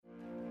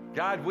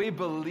God, we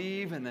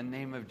believe in the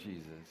name of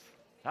Jesus.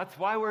 That's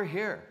why we're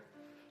here.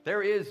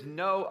 There is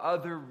no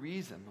other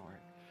reason, Lord,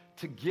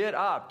 to get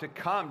up, to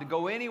come, to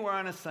go anywhere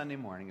on a Sunday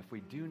morning if we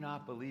do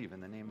not believe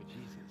in the name of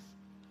Jesus.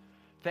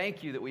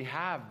 Thank you that we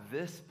have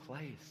this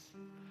place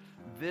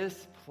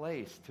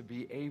to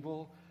be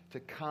able to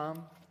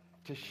come,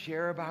 to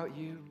share about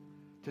you,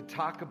 to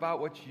talk about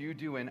what you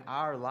do in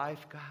our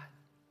life, God.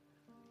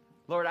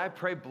 Lord, I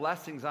pray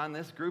blessings on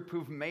this group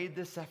who've made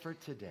this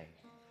effort today.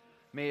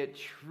 May it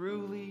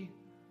truly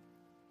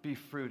be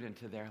fruit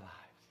into their lives.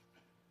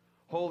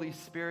 Holy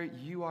Spirit,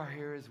 you are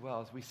here as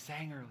well, as we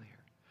sang earlier.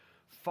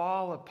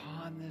 Fall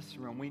upon this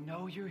room. We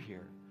know you're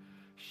here.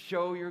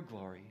 Show your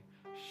glory.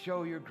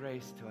 Show your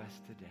grace to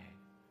us today.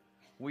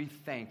 We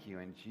thank you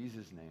in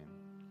Jesus' name.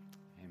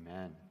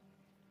 Amen.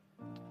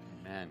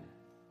 Amen.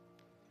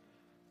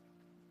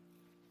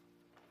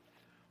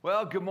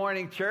 Well, good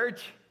morning,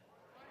 church.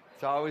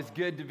 It's always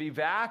good to be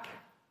back.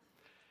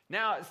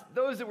 Now,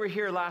 those that were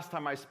here last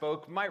time I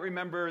spoke might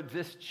remember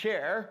this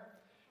chair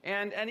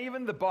and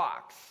even the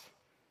box.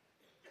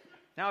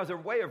 Now, as a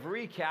way of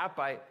recap,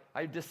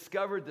 I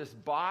discovered this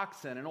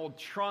box and an old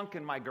trunk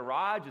in my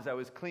garage as I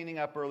was cleaning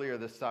up earlier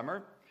this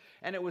summer.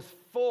 And it was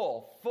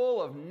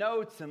full of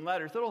notes and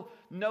letters, little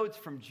notes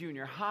from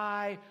junior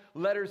high,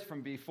 letters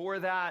from before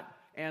that,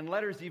 and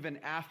letters even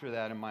after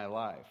that in my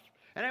life.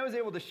 And I was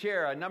able to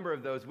share a number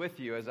of those with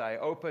you as I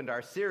opened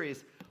our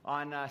series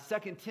on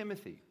 2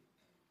 Timothy.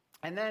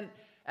 And then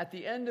at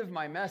the end of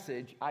my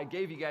message, I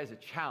gave you guys a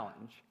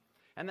challenge.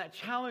 And that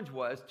challenge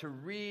was to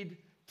read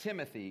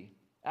Timothy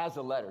as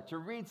a letter, to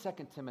read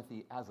 2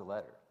 Timothy as a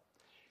letter.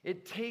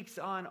 It takes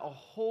on a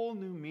whole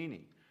new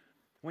meaning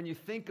when you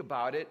think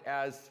about it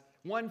as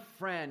one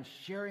friend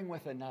sharing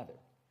with another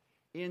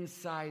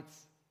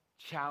insights,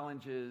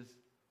 challenges,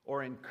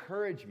 or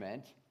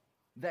encouragement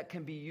that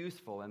can be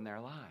useful in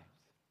their lives.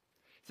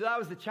 So that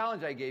was the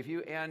challenge I gave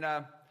you. And,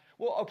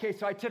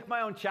 so I took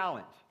my own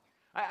challenge.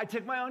 I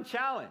took my own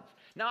challenge.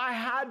 Now, I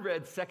had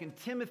read 2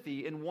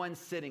 Timothy in one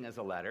sitting as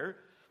a letter,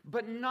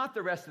 but not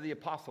the rest of the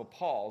Apostle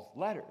Paul's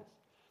letters.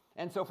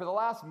 And so for the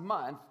last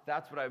month,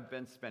 that's what I've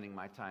been spending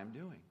my time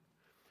doing.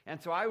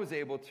 And so I was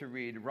able to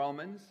read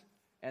Romans,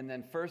 and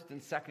then 1st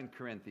and 2nd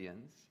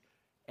Corinthians,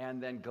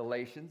 and then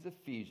Galatians,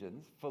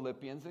 Ephesians,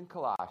 Philippians, and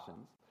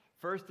Colossians,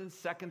 1st and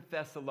 2nd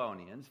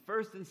Thessalonians,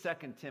 1st and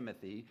 2nd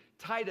Timothy,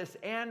 Titus,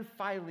 and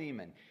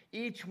Philemon,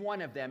 each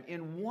one of them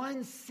in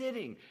one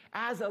sitting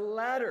as a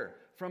letter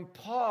from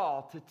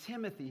Paul to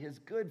Timothy, his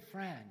good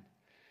friend.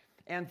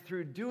 And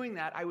through doing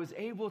that, I was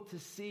able to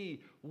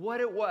see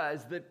what it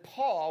was that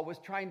Paul was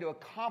trying to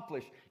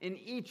accomplish in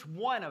each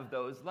one of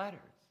those letters.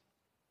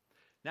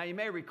 Now, you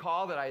may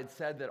recall that I had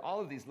said that all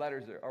of these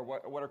letters are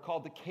what are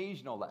called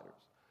occasional letters.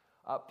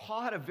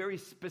 Paul had a very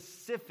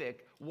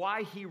specific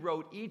why he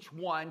wrote each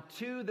one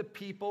to the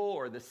people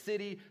or the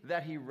city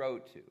that he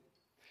wrote to.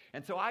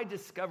 And so I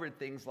discovered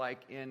things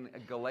like in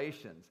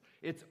Galatians,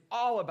 it's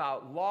all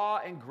about law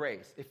and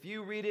grace. If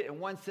you read it in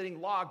one sitting,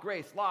 law,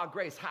 grace,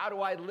 how do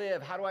I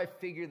live? How do I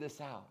figure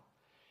this out?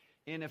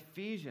 In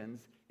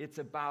Ephesians, it's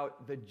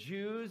about the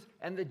Jews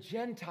and the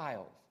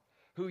Gentiles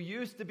who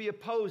used to be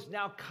opposed,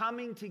 now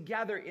coming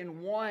together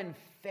in one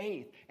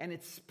faith, and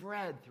it's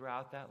spread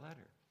throughout that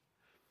letter.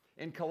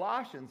 In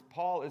Colossians,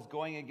 Paul is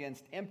going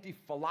against empty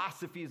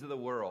philosophies of the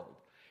world.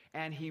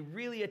 And he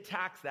really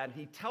attacks that.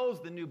 He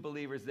tells the new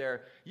believers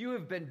there, you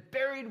have been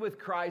buried with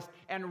Christ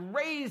and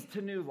raised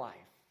to new life.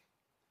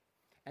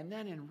 And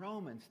then in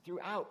Romans,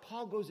 throughout,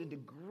 Paul goes into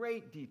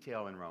great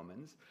detail in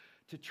Romans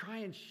to try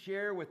and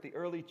share with the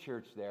early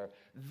church there,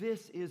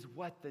 this is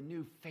what the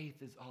new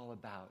faith is all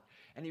about.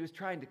 And he was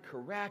trying to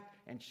correct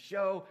and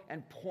show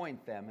and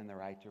point them in the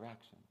right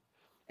direction.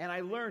 And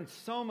I learned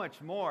so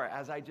much more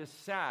as I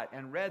just sat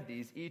and read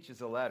these each as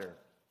a letter.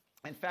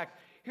 In fact,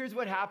 here's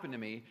what happened to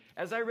me.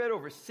 As I read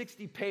over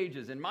 60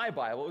 pages in my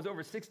Bible, it was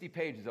over 60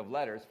 pages of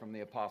letters from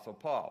the Apostle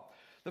Paul.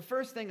 The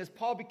first thing is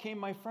Paul became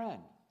my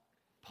friend.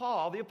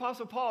 The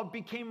Apostle Paul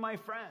became my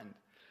friend.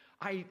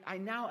 I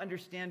now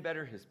understand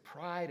better his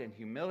pride and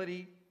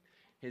humility,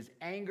 his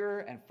anger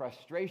and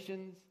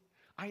frustrations.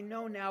 I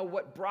know now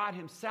what brought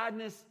him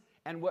sadness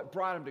and what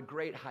brought him to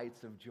great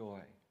heights of joy.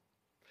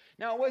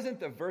 Now, it wasn't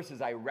the verses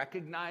I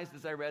recognized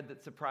as I read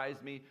that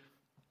surprised me.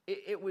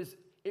 It was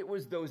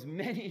those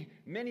many,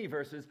 many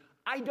verses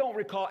I don't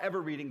recall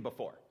ever reading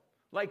before.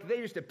 Like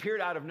they just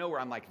appeared out of nowhere.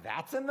 I'm like,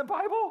 that's in the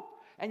Bible?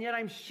 And yet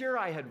I'm sure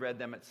I had read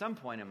them at some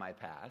point in my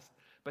past,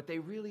 but they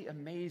really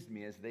amazed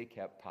me as they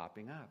kept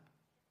popping up.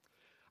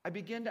 I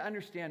began to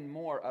understand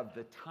more of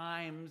the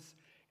times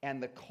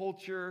and the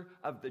culture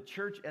of the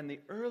church and the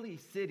early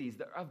cities,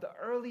 of the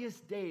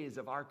earliest days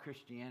of our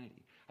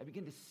Christianity. I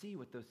began to see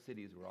what those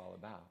cities were all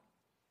about.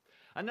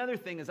 Another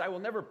thing is I will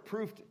never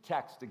proof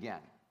text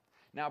again.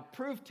 Now,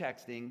 proof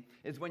texting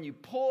is when you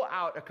pull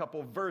out a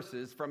couple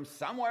verses from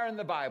somewhere in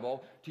the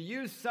Bible to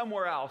use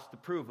somewhere else to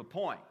prove a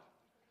point.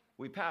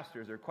 We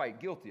pastors are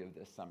quite guilty of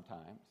this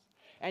sometimes.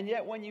 And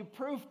yet when you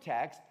proof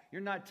text,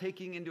 you're not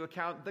taking into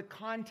account the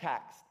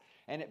context.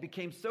 And it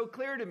became so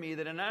clear to me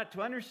that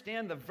to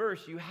understand the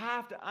verse, you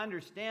have to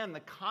understand the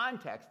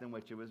context in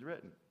which it was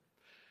written.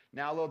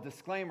 Now, a little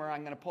disclaimer,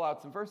 I'm going to pull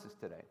out some verses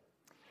today.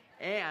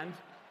 And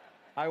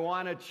I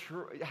want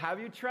to have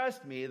you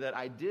trust me that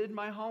I did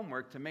my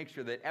homework to make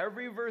sure that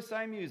every verse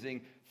I'm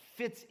using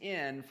fits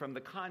in from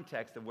the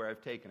context of where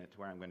I've taken it to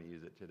where I'm going to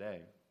use it today.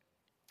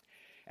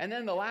 And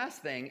then the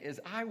last thing is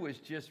I was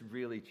just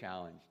really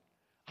challenged.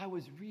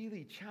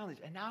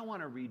 And now I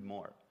want to read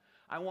more.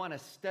 I want to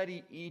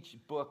study each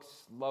book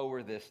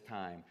slower this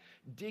time,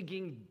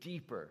 digging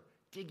deeper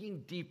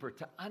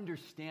to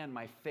understand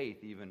my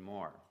faith even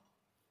more.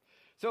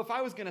 So if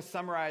I was going to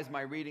summarize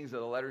my readings of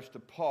the letters to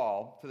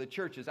Paul to the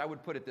churches, I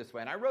would put it this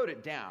way, and I wrote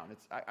it down.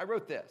 I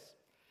wrote this.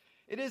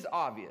 It is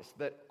obvious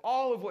that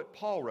all of what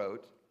Paul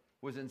wrote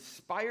was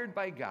inspired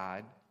by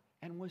God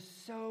and was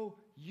so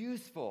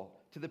useful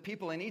to the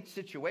people in each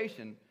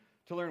situation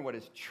to learn what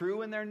is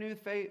true in their new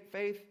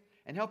faith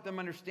and help them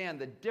understand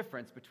the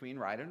difference between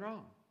right and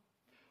wrong.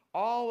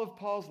 All of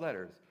Paul's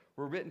letters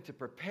were written to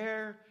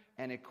prepare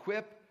and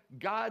equip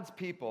God's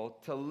people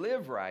to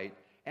live right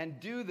and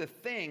do the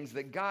things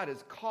that God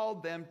has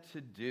called them to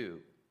do.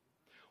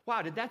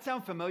 Wow, did that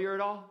sound familiar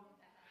at all?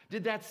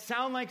 Did that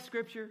sound like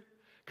Scripture?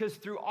 Because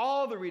through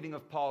all the reading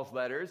of Paul's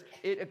letters,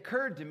 it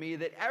occurred to me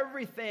that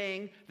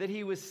everything that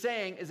he was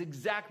saying is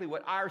exactly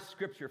what our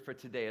Scripture for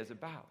today is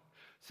about.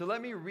 So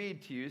let me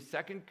read to you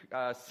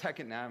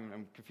now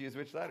I'm confused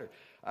which letter.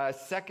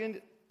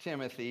 2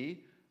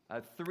 Timothy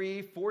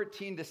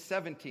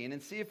 3:14-17,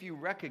 and see if you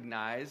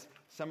recognize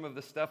some of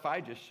the stuff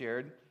I just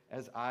shared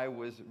as I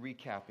was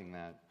recapping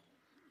that.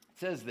 It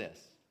says this,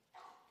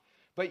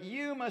 "But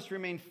you must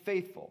remain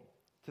faithful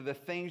to the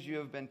things you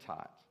have been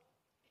taught.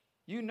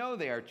 You know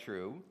they are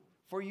true,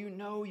 for you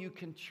know you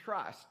can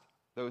trust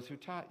those who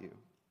taught you.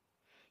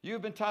 You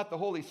have been taught the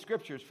Holy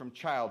Scriptures from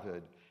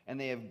childhood, and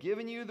they have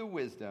given you the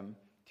wisdom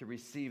to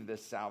receive the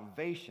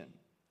salvation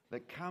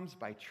that comes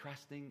by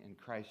trusting in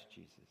Christ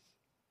Jesus.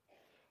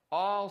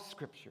 All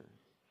Scripture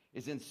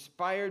is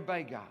inspired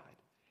by God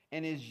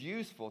and is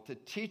useful to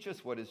teach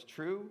us what is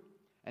true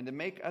and to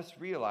make us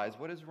realize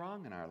what is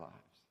wrong in our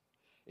lives.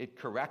 It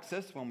corrects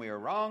us when we are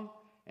wrong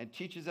and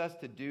teaches us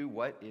to do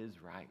what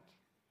is right.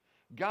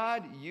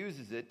 God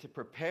uses it to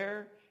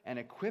prepare and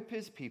equip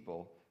his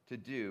people to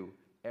do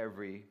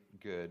every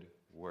good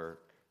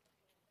work."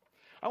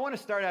 I want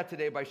to start out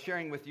today by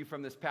sharing with you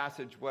from this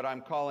passage what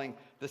I'm calling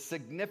the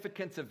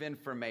significance of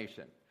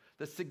information.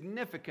 The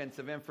significance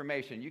of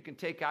information. You can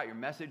take out your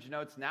message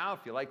notes now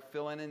if you like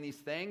filling in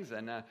these things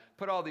and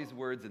put all these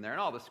words in there,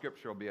 and all the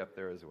scripture will be up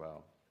there as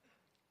well.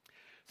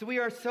 So we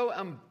are so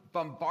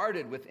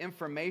bombarded with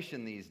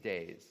information these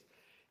days.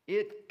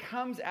 It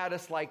comes at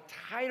us like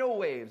tidal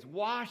waves,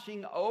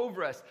 washing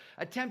over us,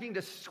 attempting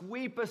to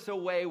sweep us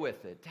away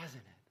with it, doesn't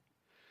it?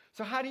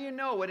 So how do you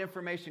know what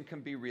information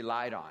can be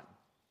relied on?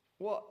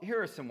 Well,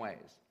 here are some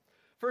ways.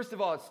 First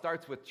of all, it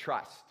starts with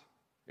trust.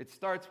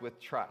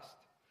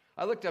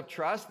 I looked up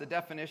trust. The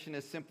definition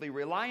is simply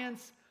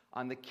reliance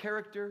on the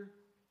character,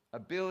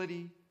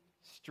 ability,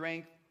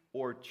 strength,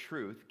 or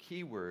truth,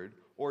 keyword,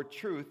 or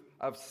truth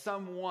of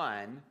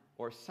someone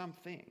or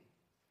something.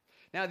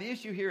 Now, the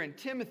issue here in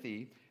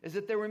Timothy is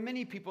that there were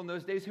many people in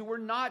those days who were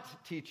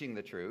not teaching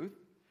the truth.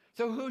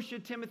 So who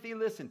should Timothy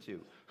listen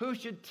to? Who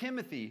should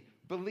Timothy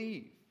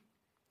believe?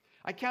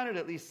 I counted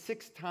at least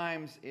 6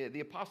 times the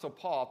Apostle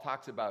Paul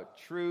talks about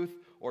truth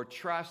or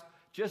trust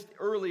just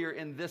earlier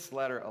in this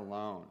letter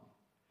alone.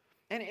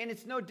 And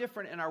it's no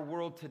different in our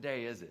world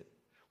today, is it?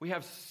 We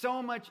have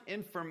so much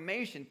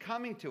information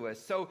coming to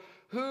us. So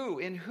who,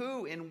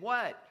 in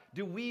what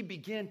do we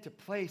begin to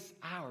place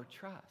our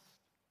trust?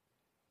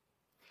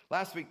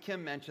 Last week,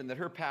 Kim mentioned that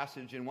her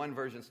passage in one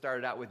version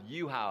started out with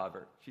 "you,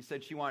 however." She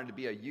said she wanted to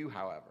be a "you,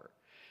 however."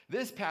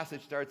 This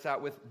passage starts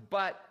out with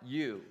 "but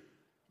you."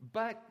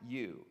 But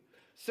you.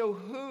 So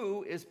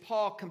who is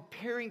Paul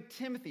comparing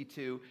Timothy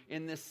to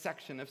in this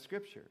section of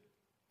Scripture?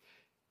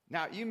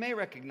 Now, you may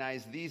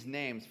recognize these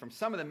names from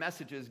some of the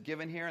messages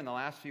given here in the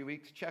last few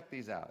weeks. Check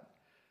these out.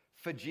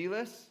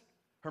 Phygelus,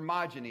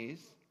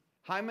 Hermogenes,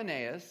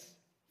 Hymenaeus,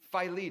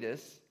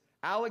 Philetus,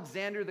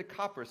 Alexander the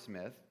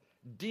coppersmith,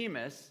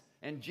 Demas,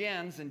 and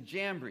Jannes and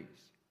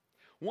Jambres.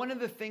 One of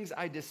the things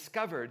I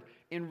discovered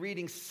in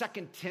reading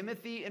 2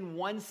 Timothy in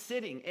one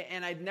sitting,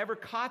 and I'd never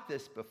caught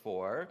this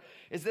before,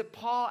 is that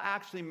Paul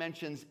actually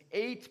mentions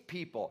 8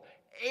 people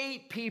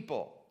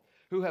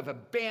who have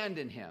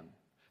abandoned him.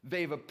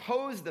 They've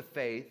opposed the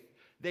faith,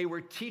 they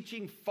were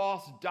teaching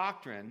false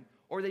doctrine,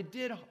 or they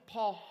did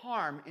Paul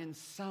harm in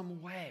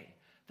some way.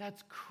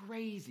 That's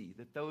crazy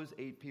that those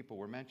 8 people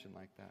were mentioned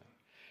like that.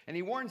 And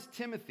he warns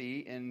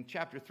Timothy in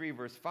chapter 3,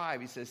 verse 5.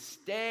 He says,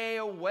 stay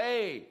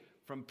away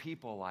from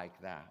people like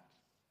that.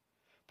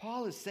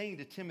 Paul is saying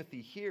to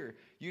Timothy here,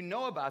 you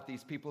know about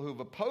these people who've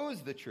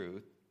opposed the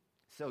truth,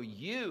 so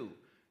you,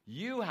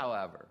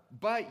 however,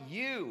 but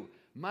you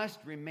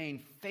must remain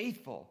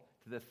faithful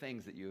to the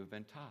things that you have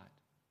been taught.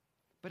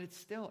 But it's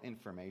still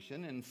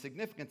information, and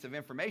significance of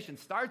information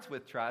starts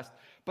with trust,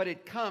 but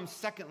it comes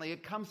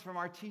from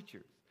our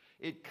teachers.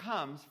 It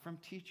comes from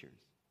teachers.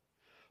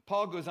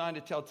 Paul goes on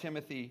to tell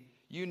Timothy,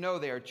 you know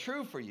they are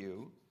true for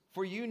you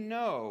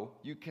know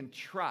you can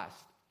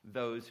trust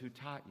those who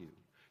taught you.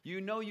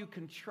 You know you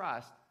can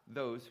trust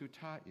those who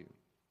taught you.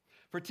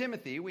 For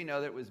Timothy, we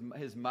know that it was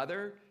his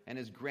mother and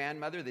his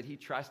grandmother that he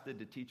trusted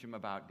to teach him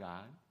about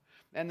God.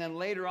 And then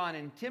later on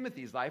in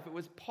Timothy's life, it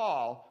was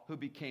Paul who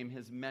became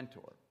his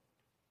mentor.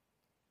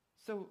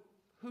 So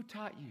who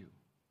taught you?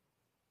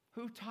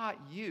 Who taught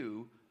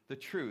you the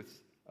truths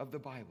of the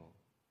Bible?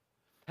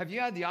 Have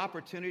you had the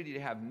opportunity to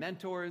have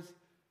mentors,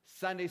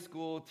 Sunday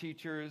school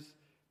teachers,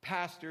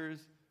 pastors,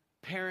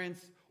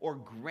 parents, or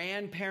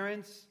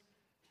grandparents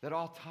that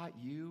all taught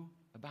you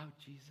about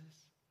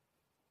Jesus?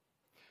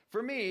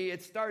 For me,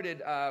 it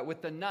started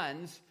with the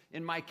nuns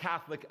in my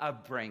Catholic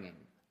upbringing.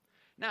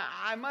 Now,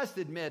 I must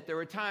admit, there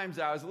were times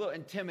I was a little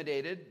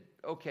intimidated,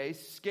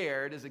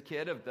 scared as a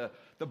kid of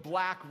the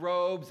black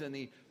robes and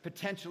the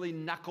potentially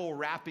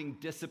knuckle-rapping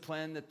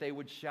discipline that they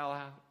would shell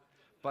out.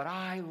 But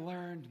I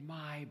learned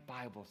my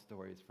Bible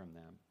stories from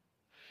them.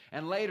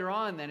 And later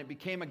on, then, it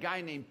became a guy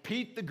named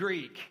Pete the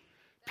Greek.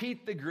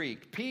 Pete the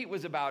Greek. Pete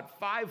was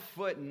about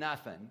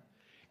 5'0"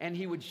 and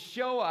he would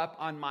show up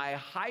on my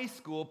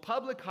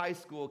public high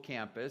school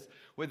campus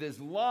with his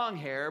long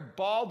hair,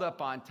 balled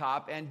up on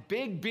top, and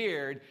big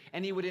beard,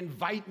 and he would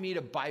invite me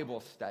to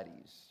Bible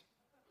studies.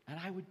 And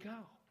I would go.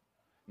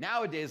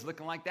 Nowadays,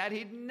 looking like that,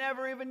 he'd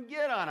never even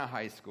get on a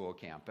high school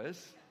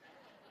campus.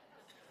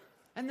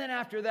 And then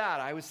after that,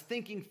 I was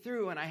thinking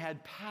through, and I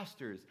had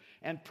pastors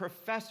and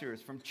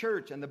professors from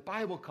church and the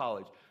Bible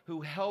college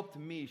who helped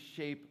me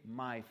shape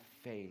my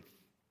faith.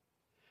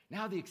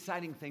 Now the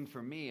exciting thing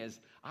for me is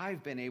I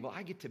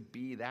get to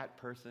be that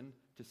person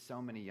to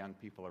so many young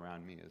people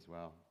around me as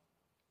well.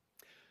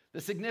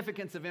 The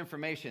significance of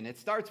information, it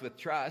starts with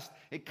trust.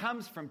 It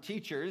comes from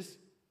teachers,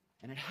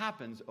 and it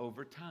happens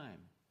over time.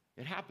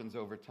 It happens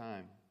over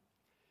time.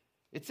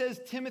 It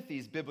says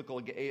Timothy's biblical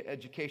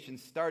education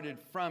started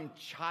from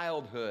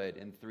childhood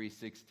in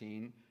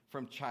 3:16,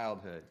 from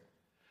childhood.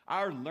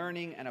 Our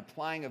learning and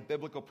applying of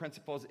biblical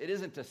principles, it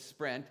isn't a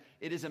sprint.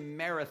 It is a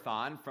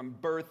marathon from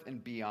birth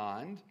and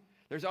beyond.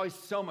 There's always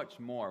so much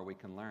more we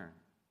can learn.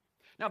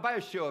 Now, by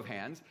a show of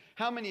hands,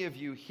 how many of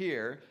you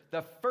here,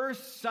 the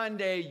first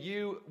Sunday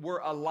you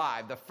were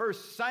alive, the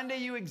first Sunday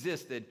you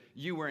existed,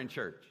 you were in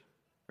church?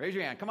 Raise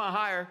your hand. Come on,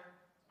 higher.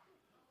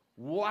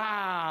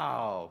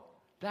 Wow.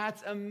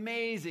 That's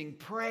amazing.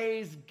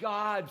 Praise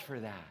God for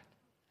that.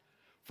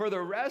 For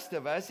the rest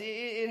of us,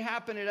 it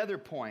happened at other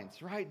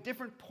points, right?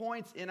 Different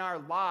points in our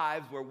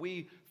lives where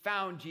we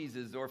found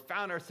Jesus or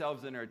found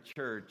ourselves in our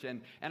church,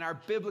 and our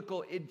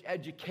biblical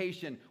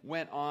education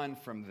went on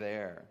from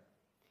there.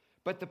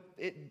 But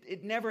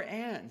it never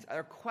ends.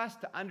 Our quest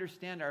to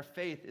understand our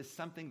faith is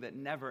something that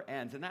never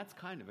ends, and that's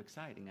kind of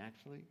exciting,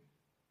 actually.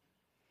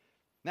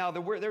 Now,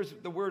 there's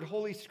the word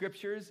Holy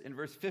Scriptures in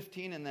verse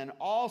 15, and then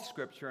all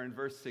Scripture in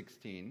verse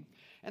 16.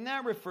 And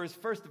that refers,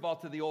 first of all,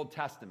 to the Old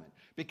Testament,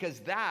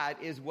 because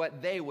that is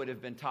what they would have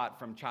been taught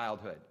from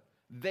childhood.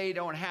 They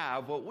don't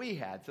have what we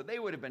had, so they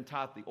would have been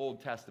taught the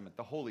Old Testament,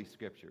 the Holy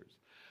Scriptures.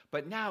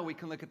 But now we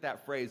can look at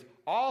that phrase,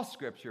 all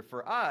Scripture,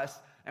 for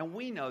us, and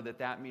we know that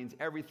that means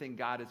everything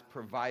God has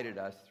provided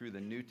us through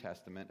the New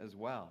Testament as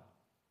well.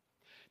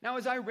 Now,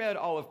 as I read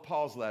all of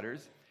Paul's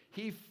letters,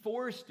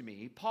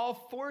 Paul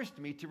forced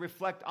me to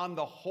reflect on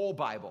the whole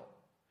Bible.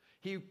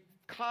 He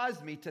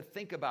caused me to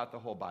think about the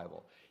whole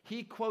Bible.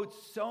 He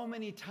quotes so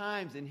many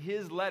times in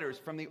his letters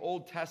from the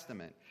Old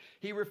Testament.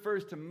 He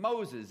refers to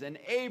Moses and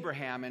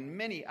Abraham and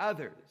many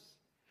others.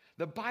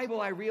 The Bible,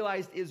 I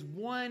realized, is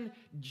one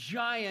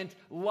giant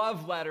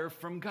love letter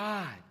from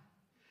God.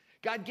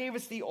 God gave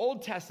us the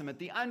Old Testament,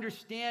 the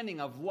understanding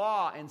of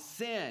law and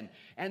sin,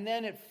 and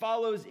then it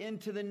follows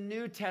into the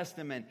New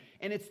Testament,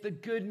 and it's the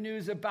good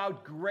news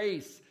about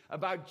grace,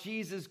 about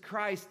Jesus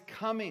Christ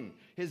coming,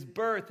 his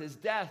birth, his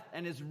death,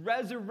 and his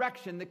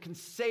resurrection that can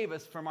save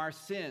us from our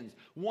sins.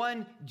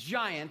 One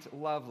giant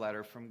love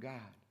letter from God.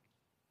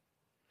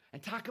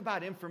 And talk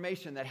about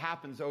information that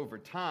happens over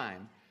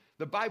time.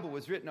 The Bible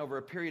was written over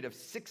a period of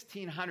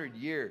 1,600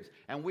 years,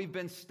 and we've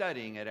been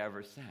studying it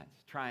ever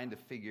since, trying to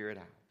figure it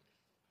out.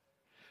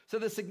 So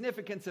the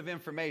significance of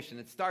information,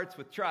 it starts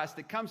with trust,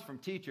 it comes from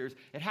teachers,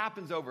 it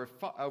happens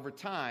over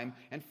time,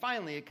 and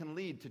finally it can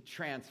lead to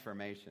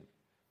transformation.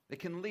 It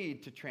can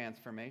lead to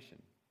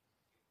transformation.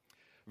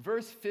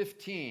 Verse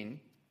 15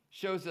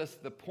 shows us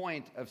the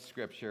point of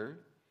Scripture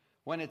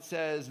when it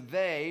says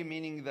they,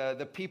 meaning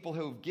the people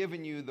who have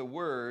given you the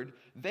word,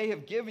 they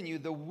have given you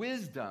the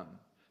wisdom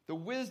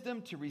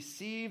to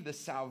receive the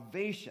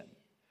salvation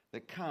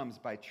that comes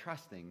by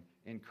trusting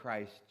in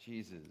Christ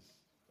Jesus.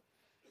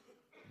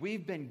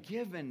 We've been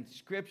given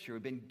Scripture.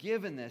 We've been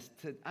given this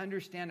to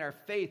understand our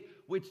faith,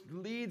 which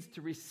leads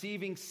to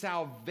receiving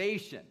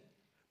salvation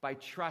by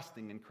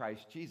trusting in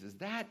Christ Jesus.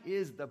 That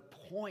is the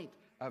point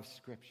of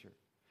Scripture.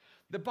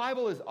 The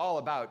Bible is all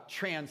about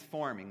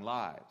transforming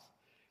lives.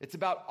 It's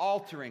about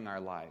altering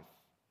our life,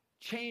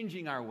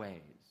 changing our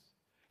ways.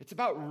 It's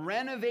about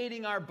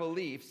renovating our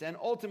beliefs and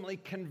ultimately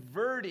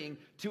converting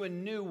to a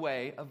new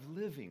way of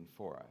living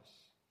for us.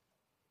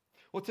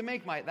 Well, to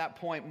make that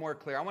point more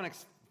clear, I want to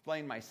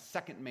explain my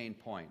second main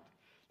point.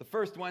 The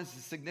first one is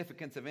the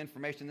significance of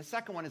information. The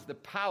second one is the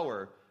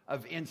power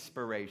of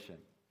inspiration.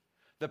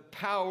 The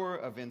power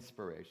of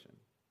inspiration.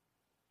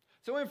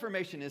 So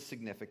information is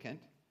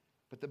significant,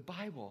 but the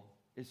Bible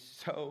is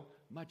so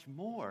much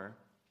more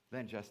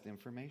than just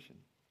information.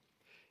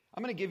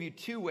 I'm going to give you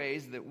two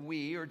ways that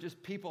we, or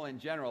just people in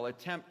general,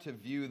 attempt to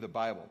view the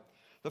Bible.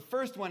 The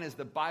first one is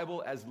the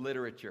Bible as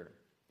literature.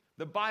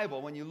 The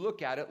Bible, when you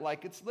look at it,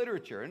 like it's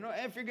literature. And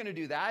if you're going to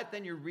do that,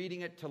 then you're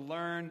reading it to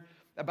learn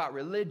about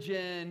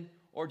religion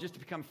or just to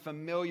become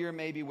familiar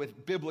maybe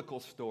with biblical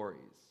stories.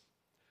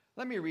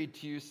 Let me read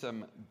to you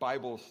some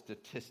Bible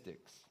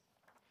statistics.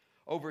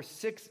 Over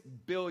 6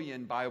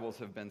 billion Bibles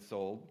have been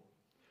sold.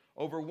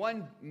 Over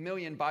 1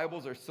 million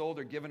Bibles are sold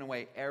or given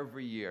away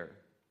every year.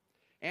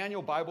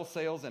 Annual Bible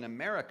sales in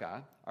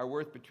America are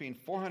worth between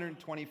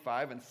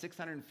 $425 and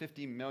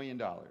 $650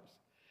 million.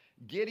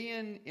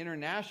 Gideon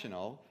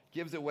International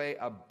gives away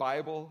a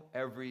Bible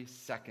every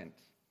second.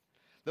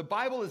 The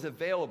Bible is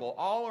available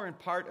all or in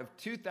part of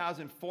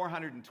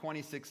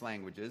 2,426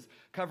 languages,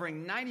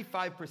 covering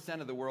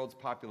 95% of the world's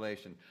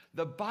population.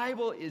 The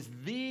Bible is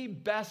the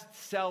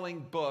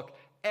best-selling book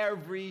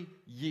every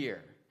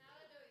year.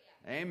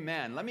 Hallelujah.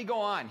 Amen. Let me go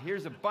on.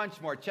 Here's a bunch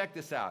more. Check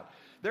this out.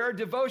 There are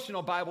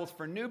devotional Bibles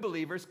for new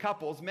believers,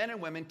 couples, men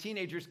and women,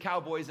 teenagers,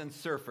 cowboys, and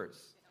surfers.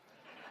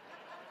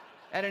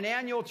 At an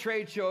annual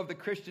trade show of the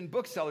Christian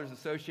Booksellers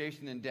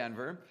Association in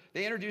Denver,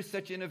 they introduced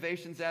such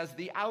innovations as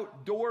the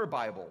Outdoor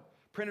Bible,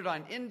 printed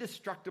on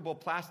indestructible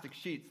plastic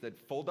sheets that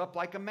fold up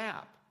like a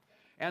map,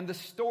 and the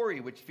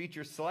Story, which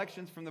features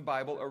selections from the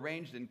Bible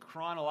arranged in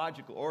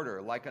chronological order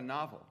like a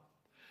novel.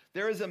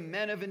 There is a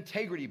Men of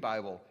Integrity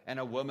Bible and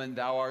a Woman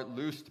Thou Art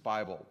Loosed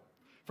Bible.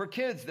 For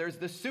kids, there's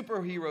the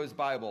Superheroes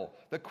Bible,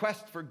 the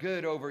Quest for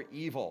Good over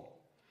Evil.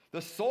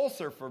 The Soul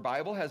Surfer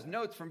Bible has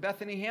notes from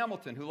Bethany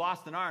Hamilton, who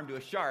lost an arm to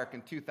a shark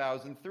in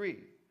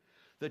 2003.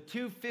 The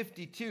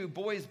 252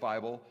 Boys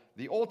Bible,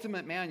 the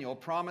ultimate manual,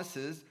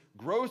 promises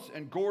gross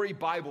and gory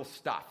Bible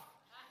stuff.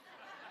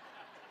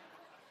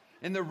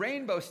 In the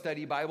Rainbow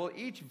Study Bible,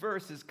 each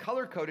verse is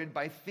color-coded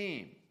by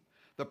theme.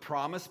 The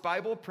Promise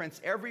Bible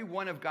prints every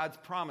one of God's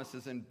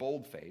promises in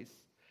boldface.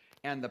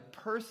 And the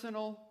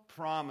Personal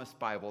Promise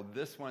Bible,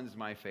 this one's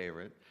my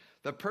favorite.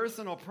 The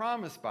Personal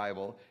Promise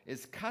Bible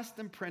is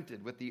custom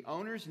printed with the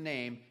owner's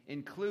name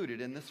included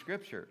in the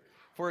scripture.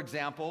 For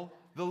example,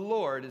 the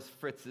Lord is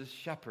Fritz's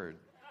shepherd.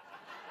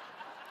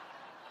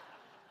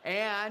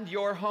 And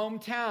your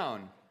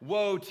hometown.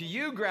 Woe to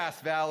you, Grass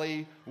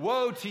Valley.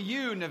 Woe to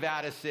you,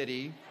 Nevada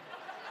City.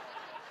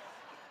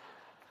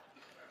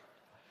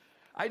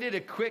 I did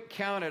a quick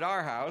count at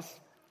our house.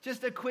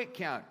 Just a quick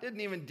count.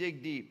 Didn't even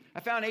dig deep. I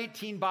found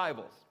 18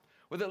 Bibles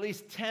with at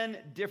least 10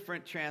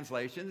 different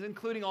translations,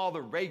 including all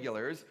the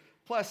regulars,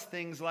 plus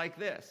things like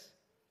this.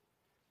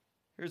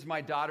 Here's my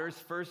daughter's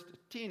first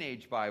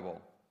teenage Bible.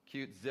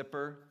 Cute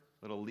zipper,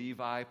 little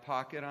Levi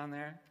pocket on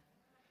there.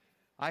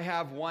 I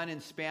have one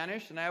in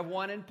Spanish and I have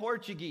one in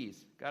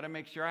Portuguese. Got to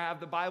make sure I have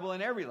the Bible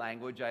in every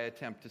language I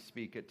attempt to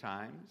speak at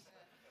times.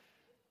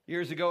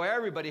 Years ago,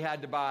 everybody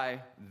had to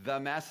buy The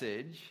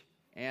Message,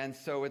 and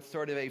so it's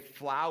sort of a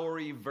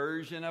flowery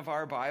version of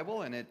our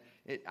Bible, and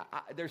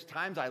there's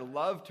times I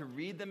love to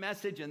read The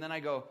Message, and then I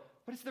go,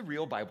 what does the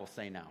real Bible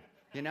say now?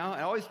 You know,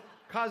 it always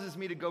causes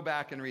me to go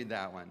back and read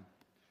that one.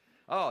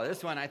 Oh,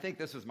 this one, I think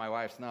this was my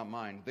wife's, not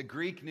mine. The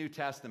Greek New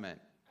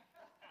Testament.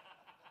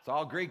 It's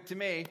all Greek to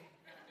me.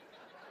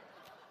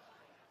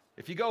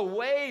 If you go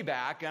way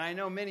back, and I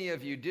know many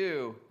of you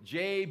do,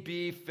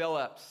 J.B.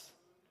 Phillips.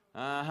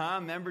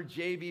 Remember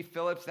J.B.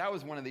 Phillips? That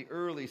was one of the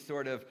early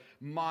sort of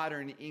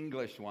modern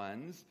English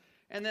ones.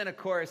 And then, of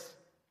course,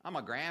 I'm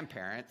a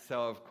grandparent,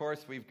 so of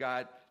course we've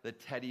got the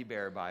Teddy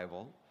Bear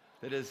Bible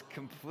that is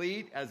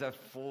complete as a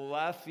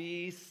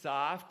fluffy,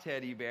 soft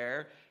teddy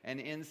bear, and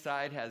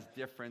inside has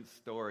different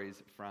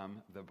stories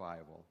from the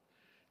Bible.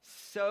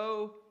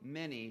 So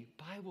many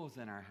Bibles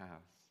in our house.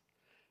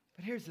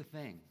 But here's the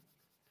thing.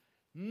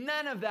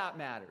 None of that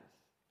matters.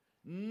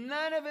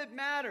 None of it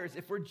matters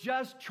if we're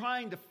just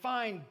trying to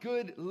find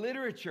good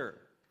literature.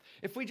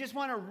 If we just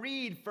want to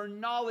read for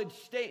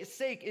knowledge's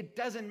sake, it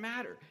doesn't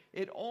matter.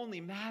 It only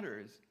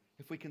matters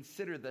if we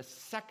consider the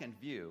second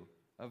view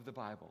of the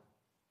Bible.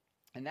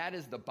 And that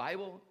is the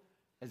Bible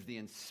as the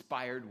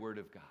inspired Word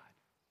of God.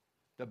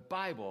 The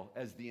Bible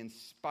as the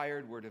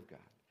inspired Word of God.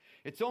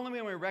 It's only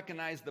when we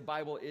recognize the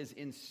Bible is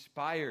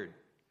inspired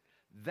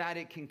that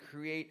it can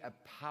create a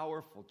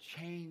powerful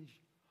change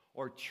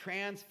or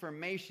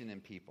transformation in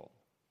people.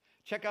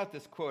 Check out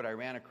this quote I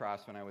ran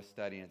across when I was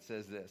studying. It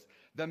says this: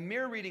 "The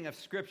mere reading of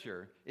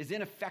Scripture is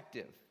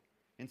ineffective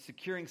in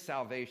securing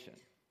salvation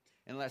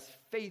unless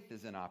faith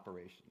is in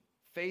operation,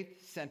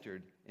 faith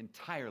centered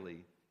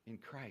entirely in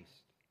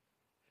Christ."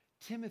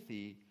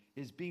 Timothy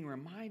is being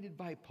reminded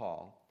by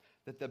Paul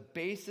that the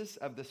basis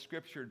of the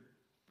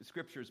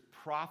Scripture's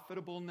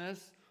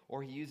profitableness,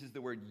 or he uses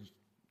the word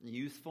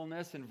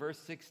usefulness in verse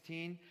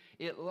 16,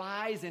 it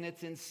lies in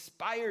its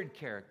inspired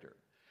character.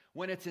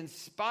 When it's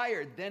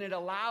inspired, then it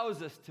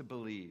allows us to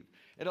believe.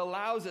 It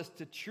allows us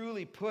to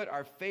truly put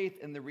our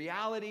faith in the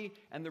reality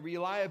and the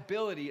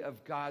reliability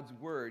of God's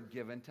word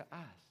given to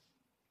us.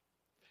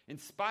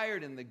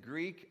 Inspired in the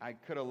Greek, I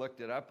could have looked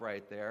it up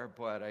right there,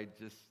 but I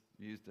just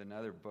used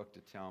another book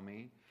to tell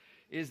me,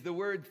 is the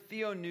word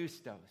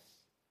theopneustos.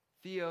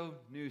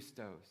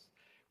 Theopneustos,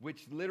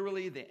 which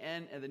literally the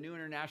New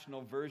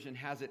International Version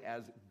has it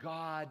as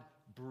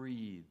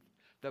God-breathed.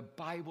 The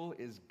Bible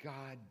is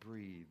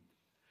God-breathed.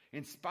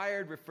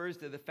 Inspired refers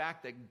to the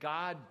fact that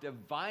God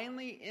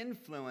divinely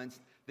influenced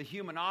the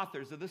human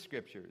authors of the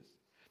Scriptures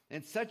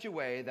in such a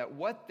way that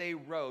what they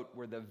wrote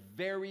were the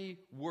very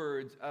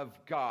words of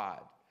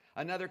God.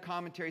 Another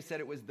commentary said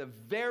it was the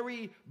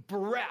very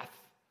breath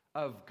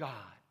of God.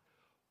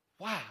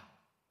 Wow.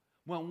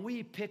 When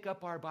we pick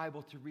up our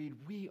Bible to read,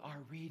 we are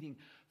reading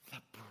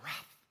the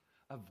breath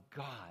of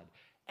God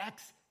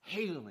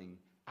exhaling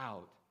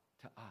out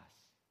to us.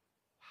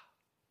 Wow.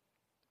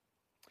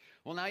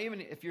 Well, now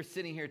even if you're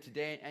sitting here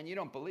today and you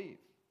don't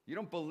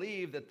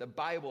believe that the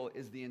Bible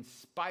is the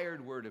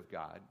inspired word of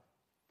God,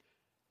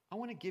 I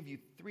want to give you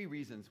 3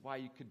 reasons why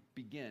you could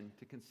begin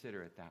to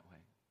consider it that way.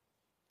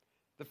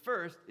 The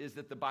first is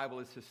that the Bible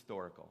is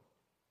historical.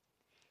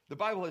 The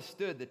Bible has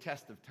stood the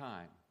test of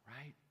time,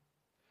 right?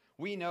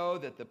 We know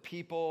that the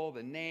people,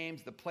 the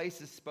names, the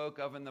places spoke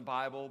of in the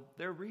Bible,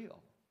 they're real.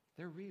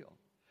 They're real.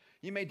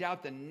 You may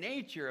doubt the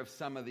nature of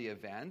some of the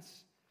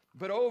events,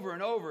 but over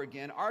and over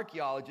again,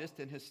 archaeologists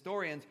and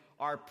historians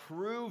are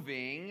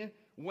proving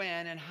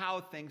when and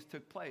how things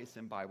took place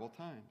in Bible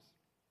times.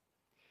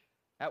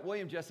 At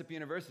William Jessup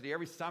University,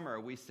 every summer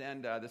we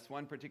send this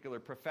one particular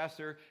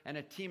professor and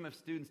a team of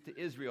students to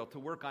Israel to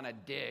work on a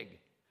dig.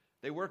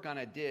 They work on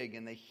a dig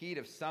in the heat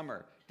of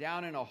summer,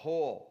 down in a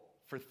hole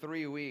for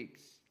 3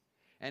 weeks.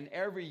 And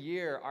every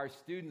year, our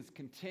students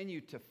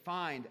continue to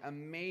find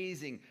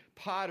amazing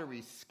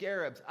pottery,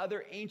 scarabs,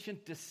 other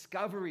ancient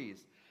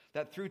discoveries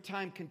that through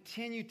time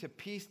continue to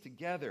piece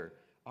together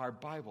our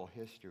Bible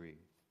history.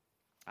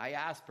 I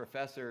asked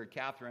Professor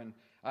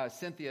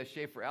Cynthia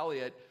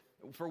Schaefer-Elliott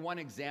for one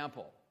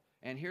example.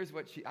 And here's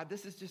what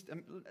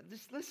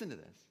just listen to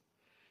this.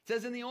 It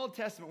says in the Old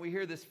Testament, we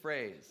hear this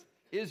phrase,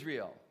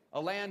 Israel,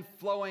 a land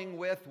flowing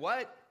with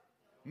what?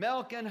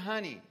 Milk and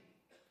honey.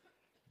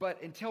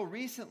 But until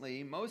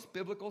recently, most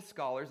biblical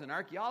scholars and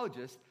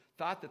archaeologists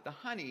thought that the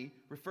honey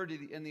referred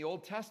to in the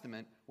Old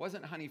Testament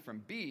wasn't honey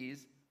from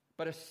bees,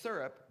 but a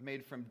syrup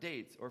made from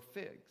dates or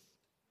figs.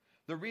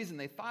 The reason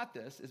they thought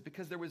this is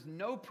because there was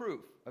no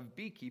proof of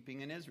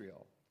beekeeping in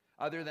Israel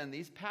other than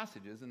these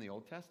passages in the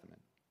Old Testament.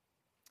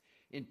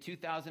 In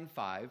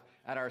 2005,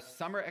 at our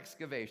summer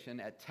excavation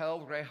at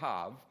Tel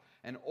Rehav,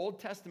 an Old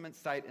Testament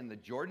site in the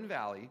Jordan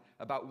Valley,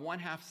 about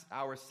 1/2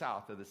 hour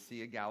south of the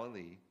Sea of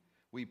Galilee,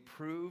 we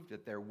proved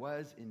that there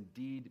was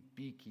indeed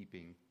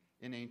beekeeping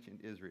in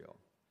ancient Israel.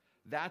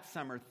 That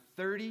summer,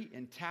 30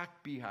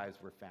 intact beehives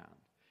were found.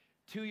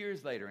 2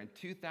 years later, in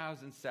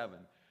 2007,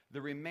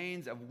 the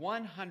remains of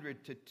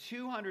 100 to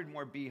 200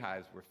 more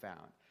beehives were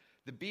found.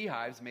 The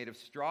beehives, made of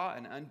straw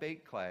and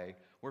unbaked clay,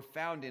 were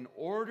found in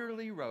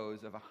orderly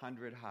rows of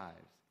 100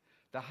 hives.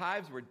 The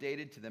hives were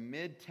dated to the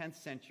mid-10th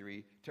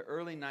century to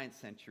early 9th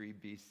century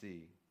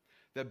BC.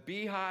 The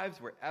beehives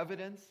were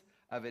evidence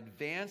of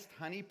advanced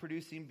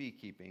honey-producing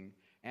beekeeping,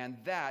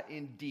 and that,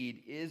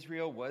 indeed,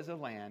 Israel was a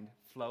land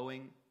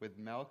flowing with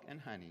milk and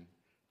honey,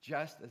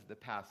 just as the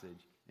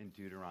passage in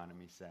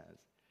Deuteronomy says.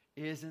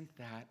 Isn't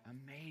that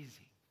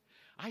amazing?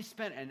 I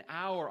spent an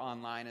hour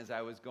online as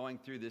I was going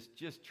through this,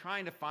 just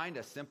trying to find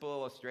a simple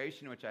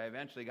illustration, which I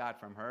eventually got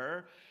from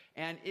her.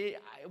 And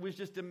it was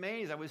just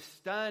amazed. I was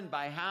stunned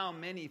by how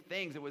many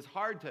things. It was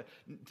hard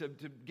to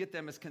get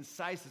them as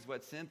concise as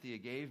what Cynthia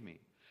gave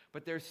me.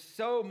 But there's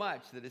so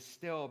much that is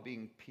still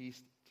being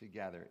pieced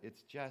together.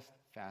 It's just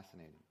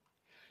fascinating.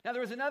 Now,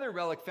 there was another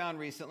relic found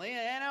recently,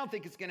 and I don't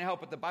think it's going to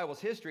help with the Bible's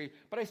history,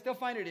 but I still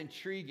find it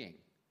intriguing.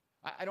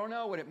 I don't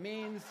know what it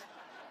means.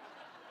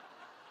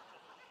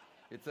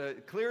 It's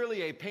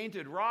clearly a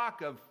painted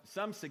rock of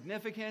some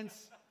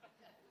significance.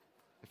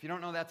 If you don't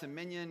know that's a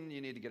minion,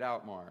 you need to get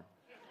out more.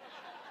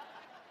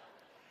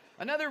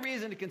 Another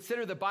reason to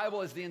consider the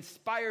Bible as the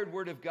inspired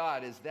Word of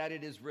God is that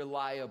it is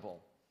reliable.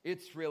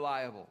 It's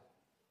reliable.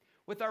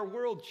 With our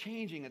world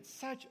changing at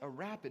such a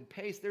rapid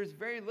pace, there's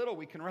very little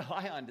we can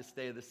rely on to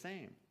stay the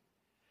same.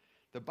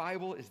 The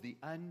Bible is the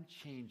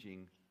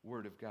unchanging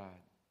Word of God.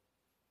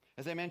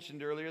 As I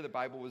mentioned earlier, the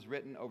Bible was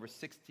written over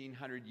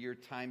 1,600-year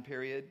time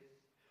period.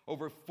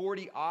 Over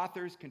 40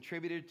 authors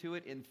contributed to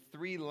it in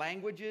 3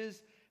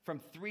 languages from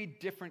 3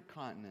 different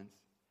continents.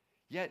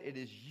 Yet it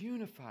is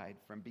unified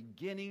from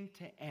beginning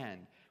to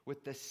end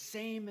with the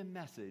same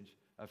message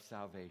of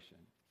salvation.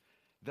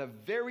 The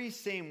very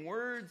same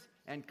words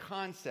and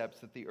concepts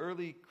that the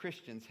early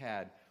Christians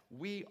had,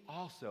 we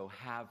also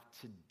have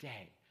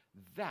today.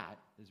 That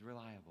is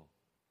reliable.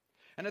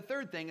 And the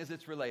third thing is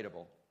it's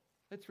relatable.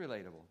 It's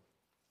relatable.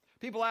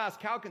 People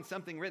ask, how can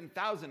something written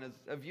thousands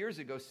of years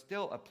ago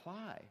still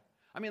apply?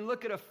 I mean,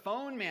 look at a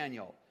phone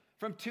manual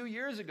from 2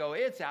 years ago.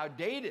 It's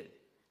outdated,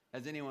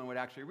 as anyone would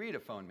actually read a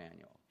phone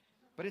manual.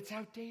 But it's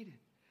outdated.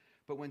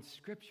 But when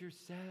Scripture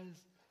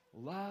says,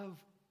 love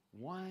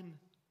one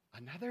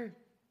another,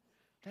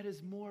 that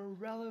is more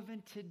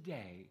relevant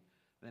today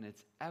than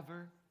it's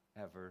ever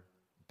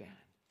been.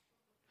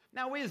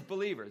 Now, we as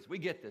believers, we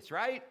get this,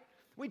 right?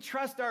 We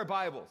trust our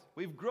Bibles.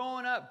 We've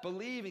grown up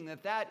believing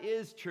that that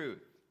is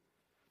truth.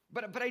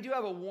 But I do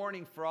have a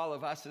warning for all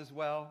of us as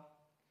well.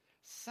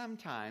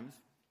 Sometimes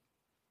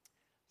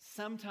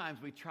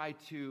we try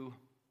to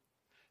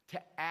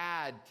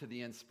add to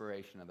the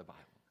inspiration of the Bible.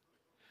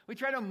 We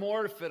try to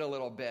morph it a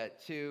little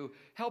bit to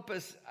help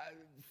us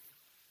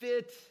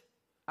fit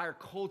our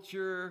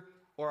culture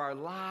or our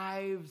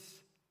lives.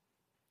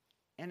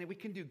 And we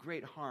can do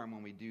great harm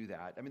when we do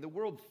that. I mean, the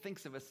world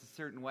thinks of us a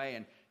certain way,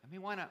 and we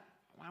want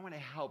to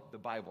help the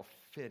Bible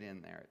fit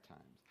in there at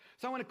times.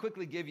 So I want to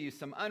quickly give you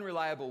some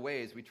unreliable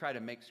ways we try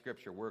to make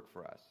Scripture work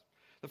for us.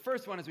 The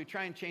first one is we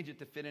try and change it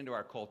to fit into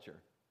our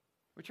culture.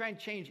 We try and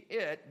change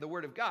it, the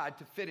Word of God,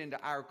 to fit into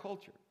our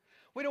culture.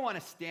 We don't want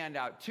to stand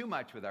out too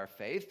much with our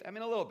faith. I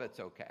mean, a little bit's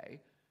okay.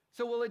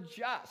 So we'll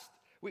adjust.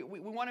 We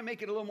want to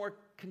make it a little more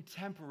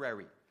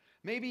contemporary,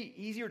 maybe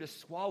easier to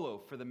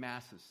swallow for the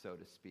masses, so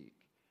to speak.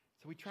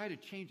 So we try to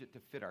change it to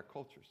fit our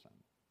culture some.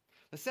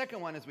 The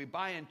second one is we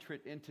buy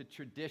into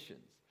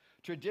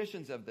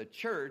traditions of the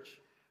church,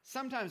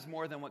 sometimes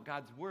more than what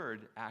God's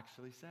Word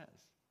actually says.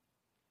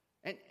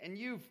 And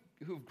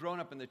who've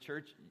grown up in the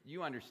church,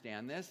 you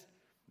understand this.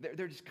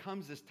 There just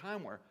comes this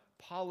time where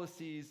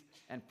policies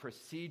and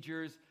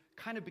procedures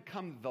kind of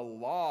become the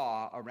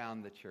law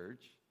around the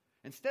church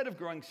instead of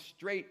going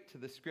straight to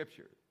the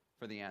Scripture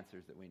for the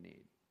answers that we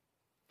need.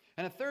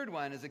 And a third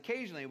one is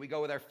occasionally we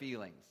go with our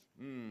feelings.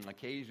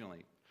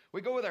 Occasionally.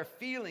 We go with our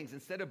feelings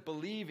instead of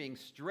believing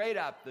straight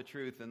up the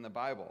truth in the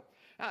Bible.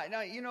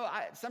 Now,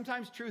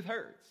 sometimes truth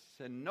hurts,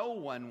 and no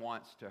one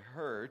wants to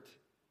hurt.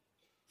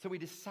 So we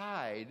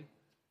decide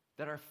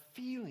that our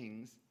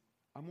feelings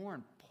are more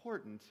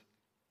important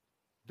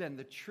than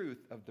the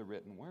truth of the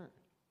written word.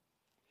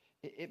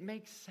 It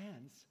makes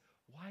sense.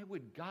 Why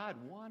would God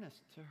want us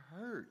to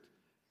hurt?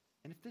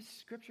 And if this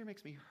Scripture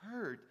makes me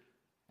hurt,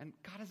 and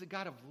God is a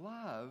God of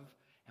love,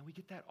 and we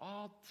get that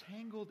all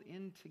tangled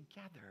in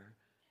together,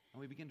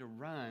 and we begin to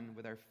run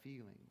with our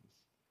feelings.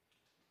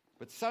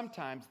 But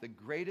sometimes the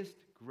greatest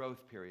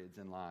growth periods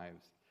in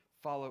lives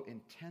follow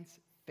intense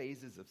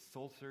phases of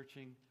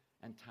soul-searching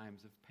and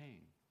times of pain.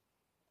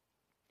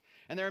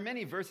 And there are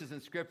many verses in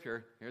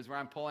Scripture. Here's where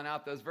I'm pulling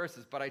out those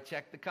verses, but I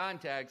checked the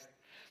context.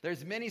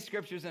 There's many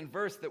scriptures and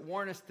verse that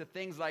warn us to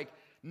things like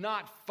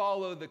not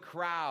follow the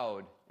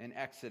crowd in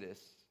Exodus,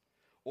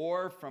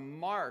 or from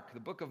Mark, the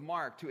book of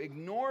Mark, to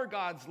ignore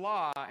God's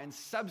law and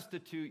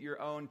substitute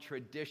your own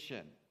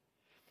tradition.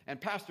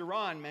 And Pastor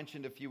Ron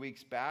mentioned a few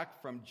weeks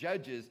back from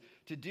Judges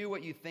to do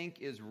what you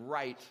think is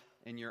right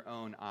in your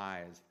own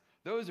eyes.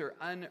 Those are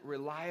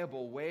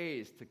unreliable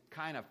ways to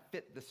kind of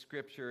fit the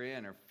Scripture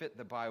in or fit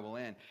the Bible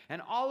in.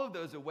 And all of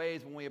those are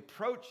ways when we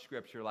approach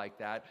Scripture like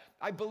that,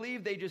 I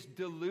believe they just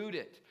dilute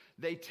it.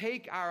 They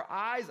take our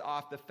eyes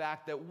off the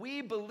fact that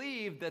we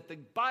believe that the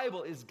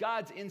Bible is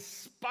God's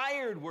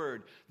inspired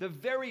word, the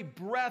very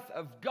breath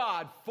of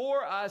God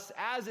for us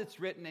as it's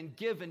written and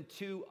given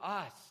to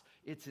us.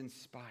 It's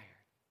inspired.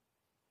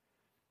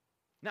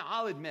 Now,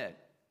 I'll admit,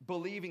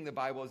 believing the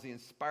Bible is the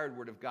inspired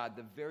word of God,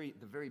 the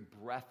very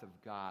breath of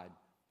God,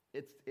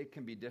 it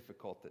can be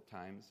difficult at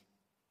times.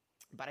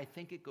 But I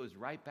think it goes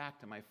right back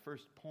to my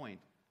first point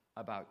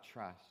about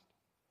trust.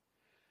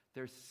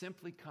 There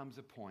simply comes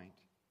a point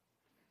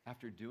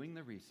after doing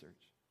the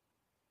research,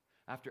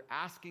 after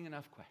asking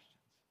enough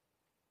questions,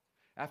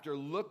 after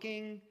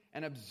looking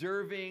and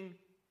observing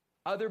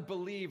other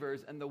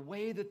believers and the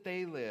way that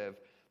they live,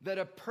 that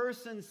a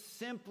person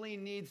simply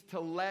needs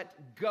to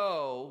let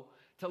go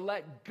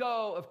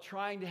of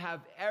trying to have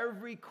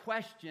every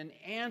question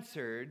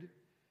answered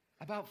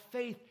about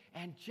faith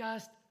and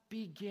just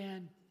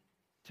begin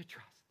to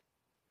trust.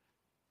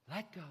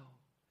 Let go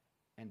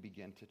and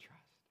begin to trust.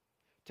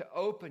 To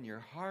open your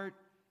heart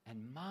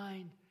and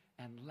mind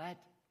and let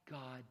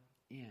God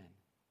in.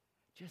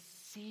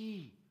 Just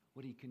see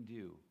what He can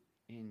do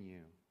in you.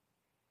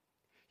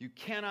 You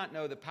cannot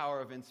know the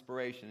power of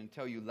inspiration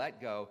until you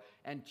let go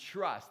and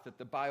trust that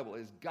the Bible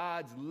is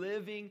God's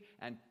living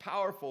and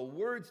powerful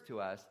words to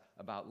us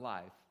about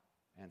life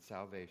and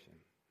salvation.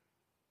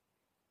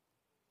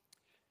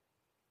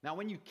 Now,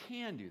 when you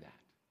can do that,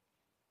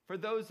 for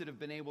those that have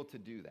been able to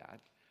do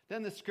that,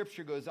 then the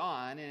Scripture goes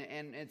on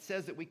and it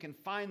says that we can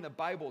find the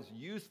Bible's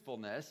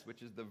usefulness,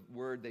 which is the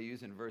word they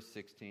use in verse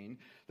 16.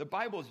 The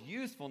Bible's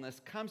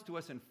usefulness comes to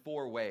us in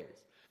 4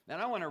 ways. And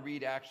I want to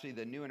read actually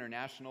the New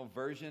International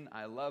Version.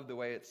 I love the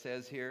way it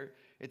says here.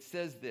 It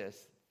says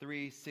this,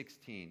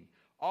 3:16.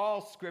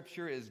 All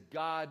Scripture is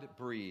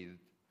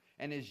God-breathed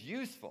and is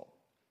useful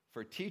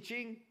for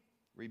teaching,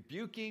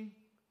 rebuking,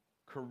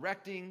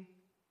 correcting,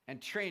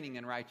 and training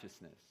in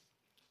righteousness.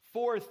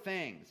 4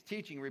 things: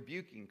 teaching,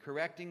 rebuking,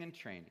 correcting, and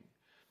training.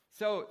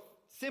 So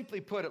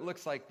simply put, it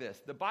looks like this.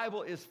 The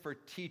Bible is for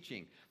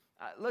teaching.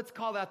 Let's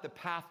call that the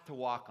path to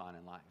walk on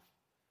in life.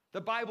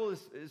 The Bible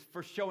is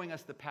for showing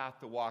us the path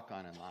to walk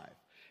on in life.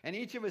 And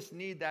each of us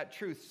need that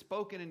truth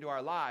spoken into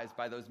our lives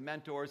by those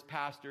mentors,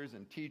 pastors,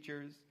 and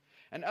teachers,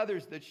 and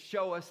others that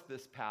show us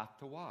this path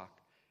to walk.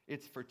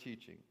 It's for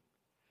teaching.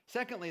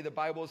 Secondly, the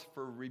Bible is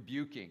for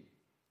rebuking.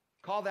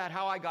 Call that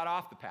how I got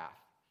off the path.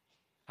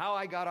 How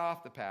I got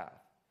off the path.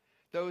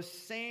 Those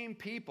same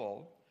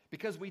people,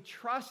 because we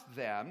trust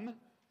them,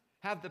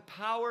 have the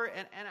power,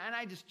 and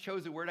I just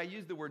chose a word. I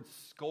used the word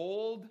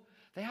scold.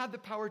 They have the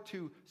power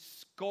to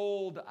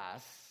scold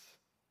us.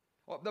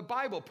 Well, the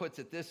Bible puts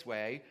it this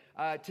way,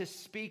 to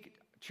speak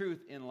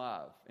truth in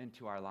love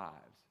into our lives.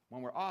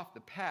 When we're off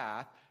the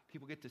path,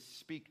 people get to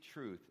speak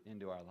truth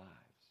into our lives.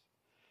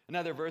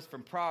 Another verse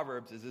from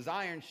Proverbs is, as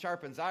iron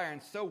sharpens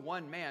iron, so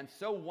one man,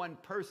 so one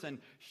person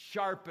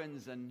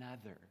sharpens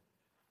another.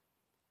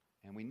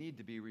 And we need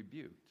to be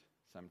rebuked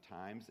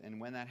sometimes. And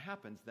when that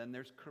happens, then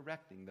there's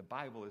correcting. The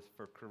Bible is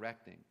for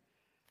correcting.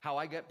 How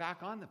I get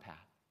back on the path.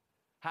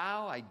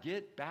 How I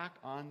get back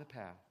on the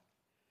path.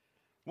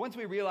 Once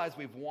we realize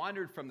we've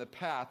wandered from the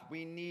path,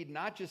 we need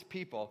not just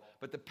people,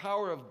 but the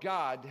power of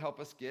God to help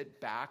us get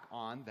back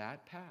on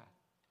that path.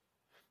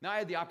 Now, I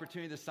had the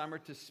opportunity this summer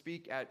to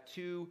speak at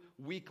 2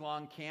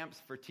 week-long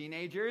camps for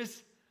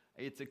teenagers.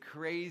 It's a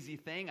crazy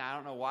thing. I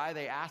don't know why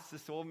they asked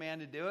this old man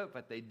to do it,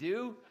 but they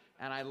do.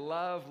 And I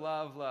love,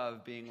 love,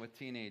 love being with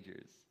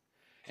teenagers.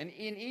 And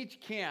in each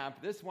camp,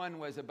 this one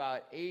was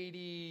about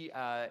 80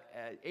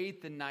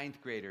 8th and 9th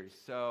graders.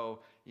 So,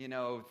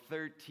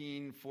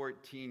 13,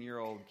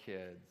 14-year-old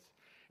kids.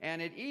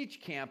 And at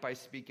each camp I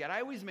speak at, I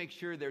always make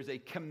sure there's a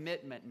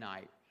commitment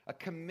night. A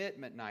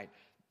commitment night.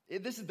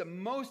 This is the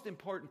most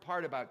important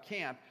part about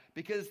camp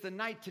because it's the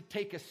night to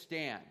take a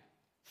stand.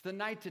 It's the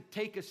night to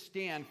take a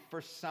stand for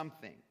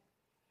something.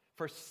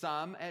 For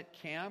some at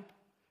camp,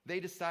 they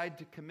decide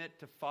to commit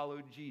to follow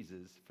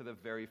Jesus for the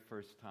very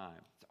first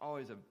time. It's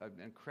always an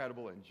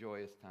incredible and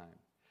joyous time.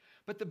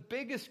 But the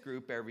biggest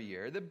group every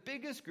year, the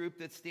biggest group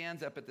that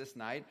stands up at this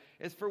night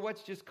is for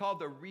what's just called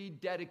the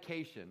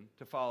rededication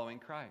to following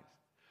Christ.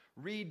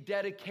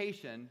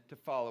 Rededication to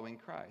following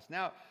Christ.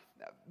 Now,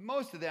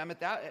 most of them,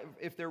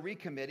 if they're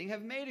recommitting,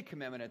 have made a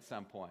commitment at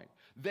some point.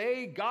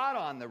 They got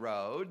on the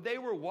road. They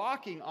were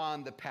walking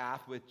on the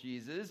path with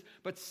Jesus,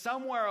 but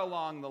somewhere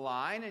along the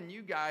line, and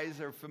you guys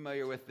are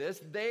familiar with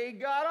this, they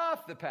got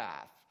off the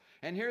path.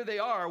 And here they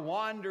are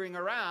wandering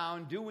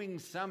around doing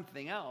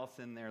something else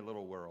in their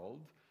little world,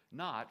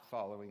 not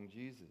following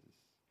Jesus.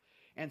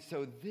 And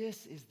so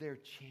this is their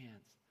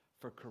chance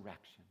for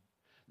correction.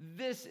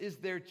 This is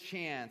their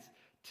chance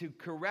to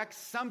correct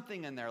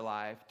something in their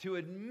life, to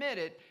admit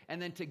it,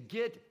 and then to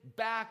get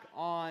back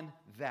on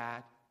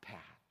that path.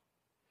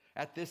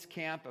 At this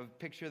camp, a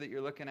picture that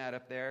you're looking at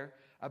up there,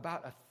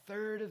 about a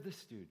third of the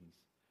students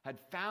had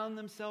found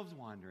themselves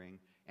wandering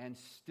and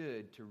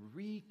stood to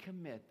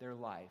recommit their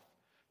life,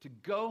 to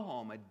go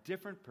home a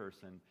different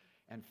person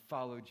and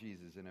follow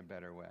Jesus in a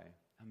better way.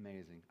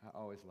 Amazing. I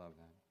always love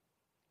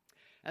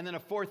that. And then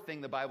a fourth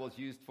thing the Bible's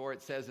used for,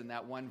 it says in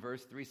that one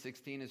verse,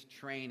 3:16, is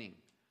training.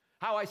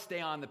 How I stay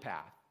on the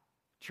path.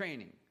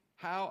 Training.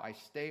 How I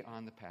stay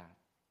on the path.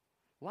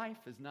 Life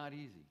is not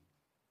easy.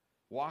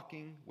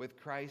 Walking with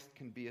Christ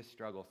can be a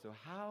struggle. So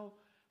how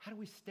do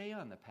we stay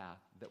on the path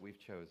that we've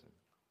chosen?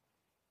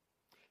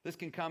 This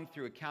can come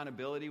through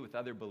accountability with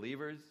other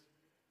believers.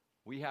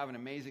 We have an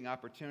amazing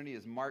opportunity,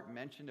 as Mark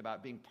mentioned,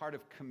 about being part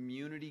of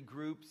community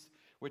groups,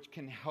 which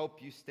can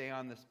help you stay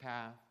on this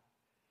path.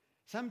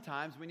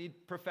 Sometimes we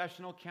need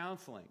professional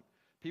counseling.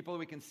 People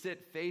we can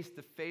sit face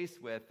to face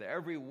with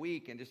every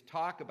week and just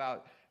talk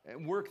about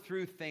and work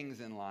through things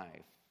in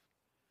life.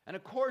 And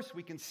of course,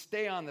 we can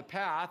stay on the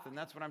path, and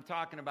that's what I'm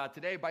talking about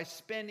today, by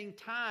spending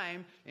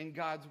time in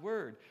God's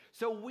Word.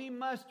 So we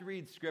must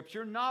read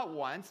Scripture not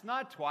once,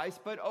 not twice,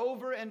 but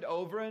over and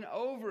over and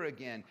over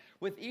again.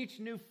 With each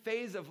new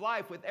phase of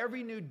life, with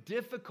every new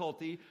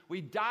difficulty,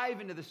 we dive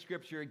into the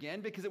Scripture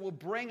again because it will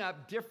bring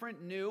up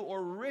different, new,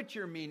 or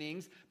richer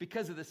meanings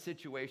because of the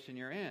situation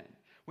you're in.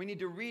 We need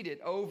to read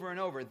it over and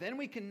over. Then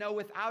we can know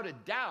without a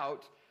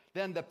doubt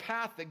then the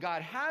path that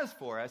God has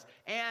for us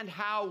and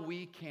how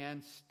we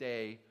can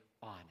stay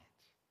on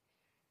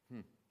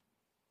it.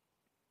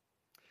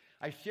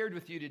 I shared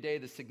with you today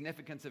the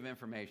significance of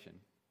information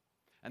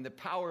and the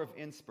power of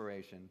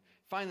inspiration.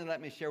 Finally,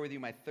 let me share with you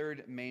my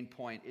third main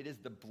point. It is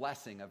the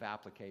blessing of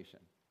application.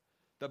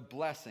 The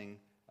blessing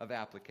of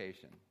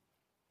application.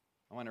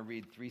 I want to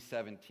read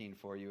 3:17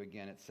 for you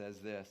again. It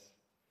says this: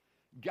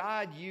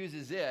 God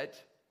uses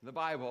it, the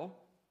Bible,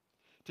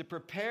 to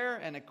prepare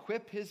and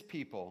equip his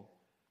people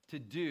to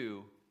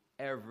do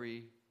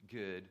every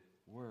good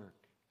work.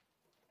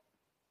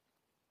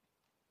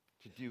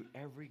 To do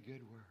every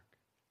good work.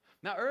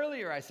 Now,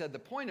 earlier I said the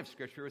point of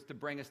Scripture was to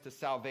bring us to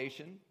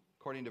salvation,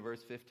 according to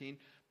verse 15.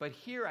 But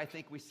here I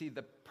think we see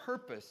the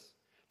purpose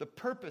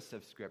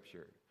of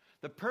Scripture.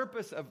 The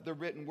purpose of the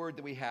written word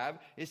that we have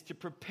is to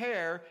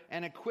prepare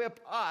and equip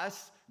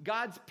us,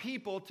 God's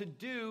people, to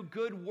do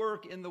good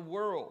work in the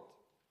world.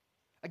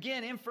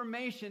 Again,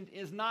 information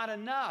is not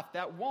enough.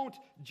 That won't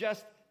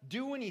just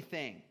do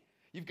anything.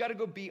 You've got to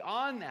go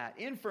beyond that.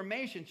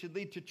 Information should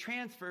lead to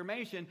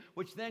transformation,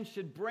 which then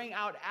should bring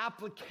out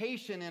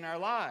application in our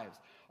lives.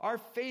 Our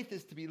faith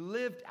is to be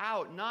lived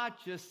out,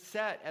 not just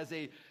set as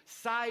a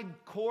side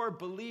core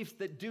beliefs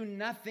that do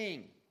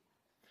nothing.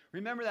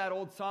 Remember that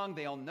old song,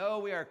 "They'll know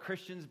we are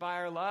Christians by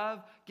our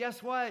love"?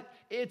 Guess what?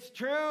 It's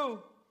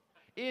true.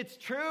 It's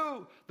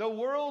true. The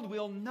world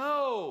will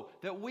know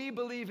that we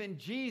believe in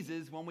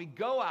Jesus when we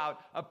go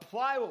out,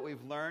 apply what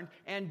we've learned,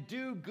 and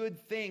do good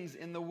things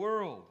in the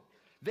world.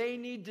 They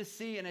need to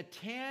see in a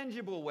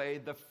tangible way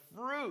the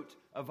fruit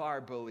of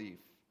our belief.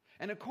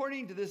 And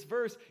according to this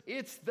verse,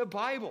 it's the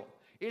Bible.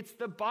 It's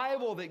the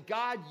Bible that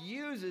God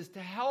uses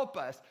to help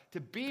us to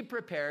be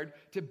prepared,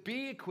 to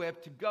be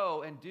equipped to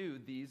go and do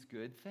these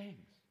good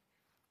things.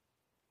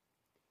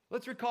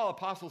 Let's recall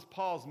Apostle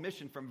Paul's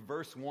mission from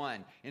verse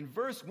 1. In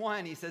verse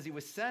 1, he says he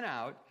was sent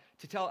out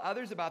to tell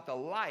others about the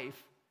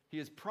life he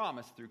has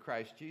promised through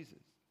Christ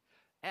Jesus.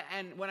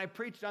 And when I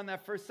preached on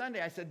that first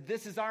Sunday, I said,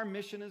 this is our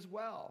mission as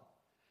well.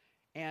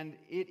 And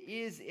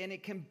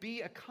it can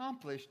be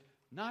accomplished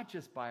not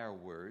just by our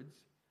words,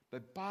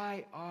 but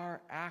by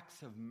our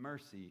acts of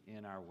mercy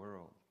in our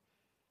world.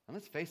 And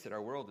let's face it,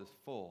 our world is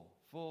full,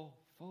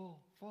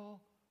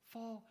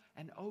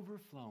 and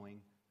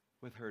overflowing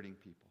with hurting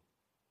people.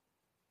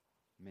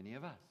 Many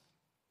of us,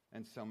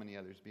 and so many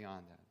others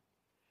beyond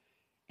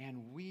that.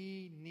 And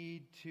we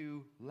need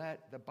to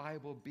let the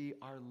Bible be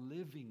our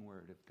living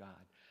Word of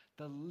God,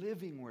 the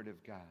living Word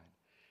of God.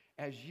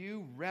 As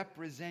you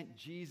represent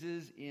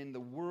Jesus in the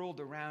world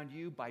around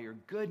you by your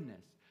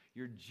goodness,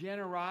 your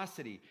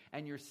generosity,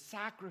 and your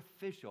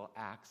sacrificial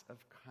acts of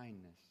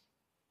kindness.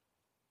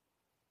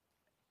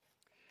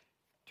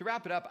 To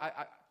wrap it up,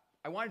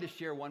 I wanted to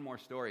share one more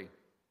story.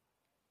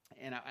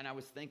 And I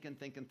was thinking,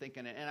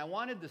 and I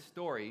wanted the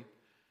story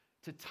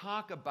to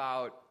talk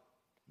about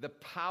the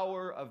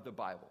power of the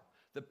Bible,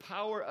 the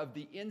power of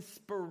the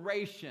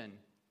inspiration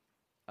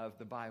of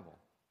the Bible.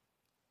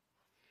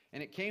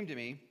 And it came to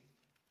me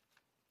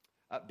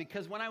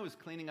because when I was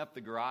cleaning up the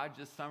garage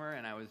this summer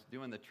and I was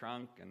doing the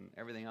trunk and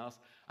everything else,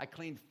 I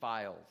cleaned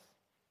file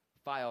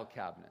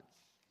cabinets.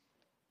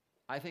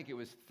 I think it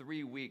was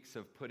 3 weeks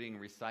of putting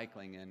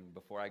recycling in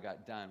before I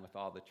got done with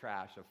all the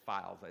trash of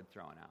files I'd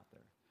thrown out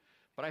there.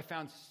 But I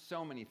found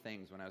so many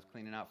things when I was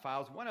cleaning out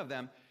files. One of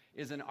them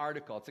is an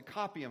article. It's a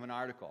copy of an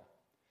article.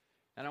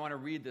 And I want to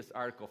read this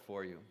article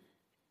for you.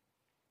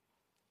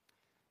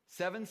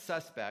 7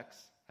 suspects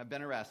have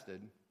been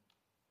arrested,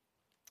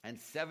 and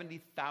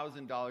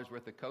 $70,000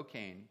 worth of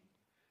cocaine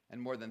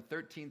and more than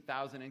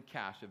 $13,000 in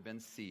cash have been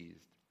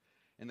seized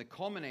in the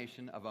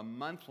culmination of a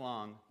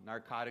month-long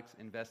narcotics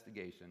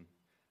investigation,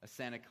 a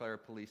Santa Clara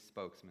police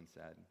spokesman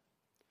said.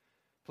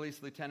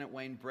 Police Lieutenant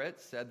Wayne Britt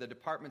said the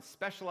department's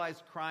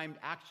Specialized Crime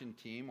Action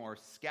Team, or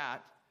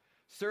SCAT,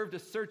 served a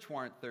search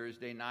warrant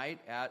Thursday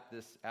night at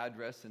this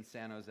address in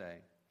San Jose.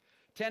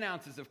 10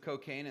 ounces of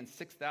cocaine and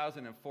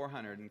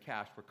 $6,400 in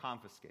cash were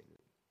confiscated.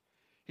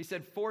 He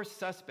said 4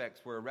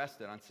 suspects were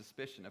arrested on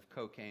suspicion of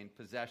cocaine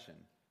possession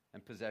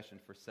and possession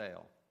for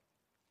sale.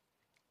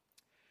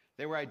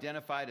 They were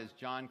identified as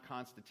John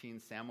Constantine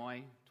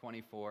Samoy,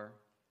 24,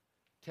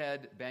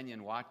 Ted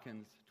Benyon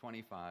Watkins,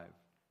 25,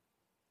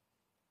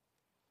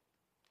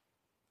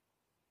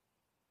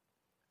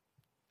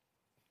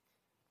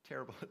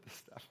 terrible at this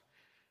stuff,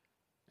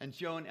 and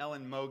Joan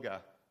Ellen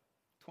Moga,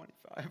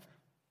 25.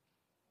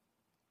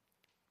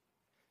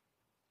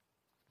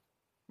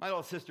 My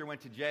little sister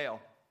went to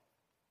jail.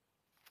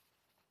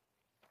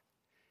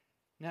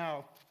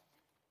 Now,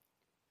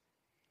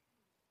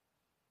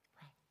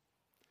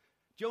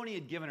 Joni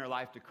had given her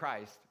life to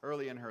Christ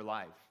early in her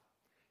life.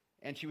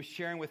 And she was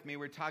sharing with me, we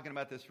were talking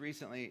about this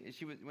recently,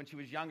 when she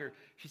was younger,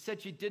 she said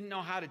she didn't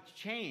know how to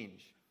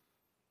change.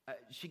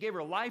 She gave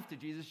her life to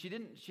Jesus. She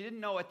didn't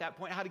know at that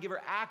point how to give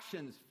her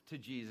actions to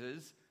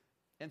Jesus.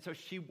 And so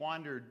she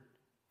wandered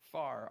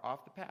far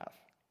off the path.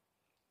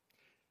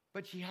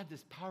 But she had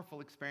this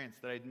powerful experience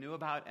that I knew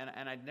about, and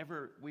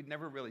we'd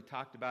never really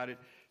talked about it.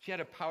 She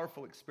had a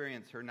powerful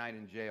experience her night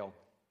in jail,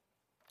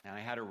 and I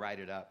had her write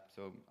it up.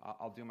 So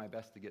I'll do my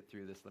best to get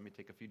through this. Let me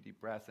take a few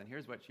deep breaths. And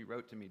here's what she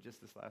wrote to me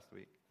just this last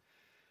week.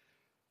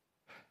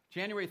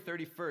 January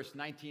 31st,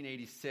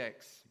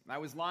 1986. I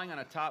was lying on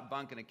a top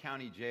bunk in a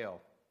county jail,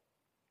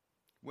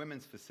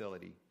 women's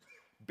facility,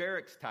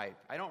 barracks type.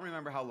 I don't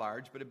remember how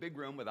large, but a big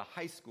room with a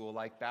high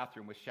school-like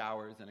bathroom with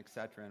showers and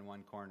etc. in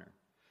one corner.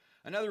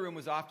 Another room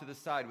was off to the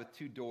side with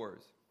 2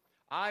 doors.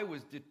 I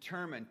was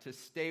determined to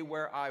stay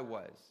where I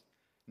was,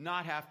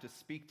 not have to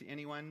speak to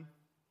anyone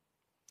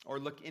or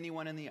look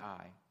anyone in the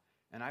eye,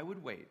 and I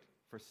would wait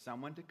for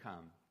someone to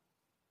come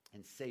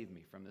and save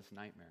me from this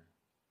nightmare.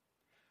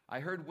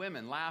 I heard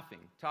women laughing,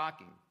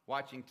 talking,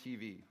 watching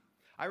TV.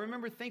 I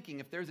remember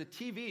thinking, if there's a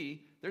TV,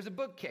 there's a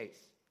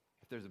bookcase.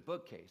 If there's a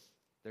bookcase,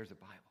 there's a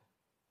Bible.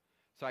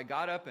 So I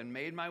got up and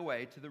made my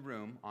way to the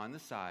room on the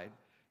side,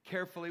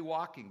 carefully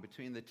walking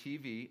between the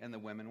TV and the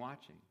women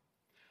watching.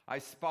 I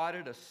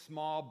spotted a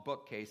small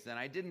bookcase, and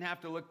I didn't have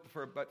to look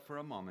but for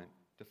a moment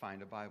to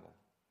find a Bible.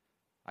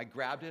 I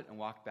grabbed it and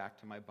walked back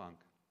to my bunk.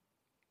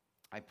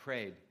 I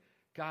prayed,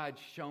 God,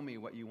 show me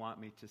what you want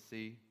me to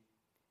see.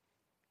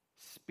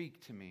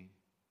 Speak to me.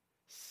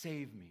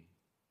 Save me.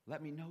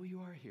 Let me know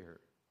you are here.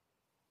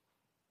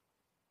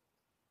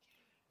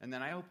 And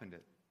then I opened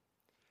it.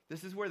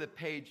 This is where the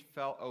page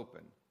fell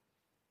open.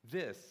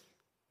 This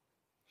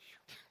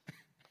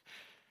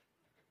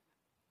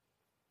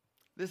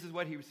is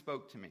what he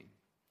spoke to me.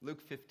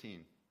 Luke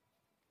 15.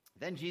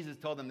 Then Jesus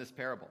told them this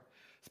parable.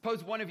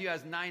 Suppose one of you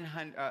has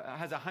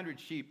 100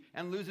 sheep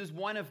and loses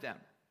one of them.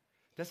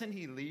 Doesn't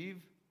he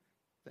leave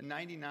the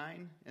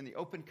 99 in the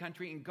open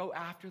country and go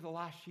after the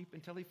lost sheep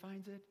until he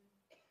finds it?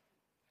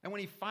 And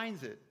when he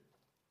finds it,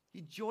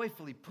 he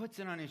joyfully puts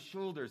it on his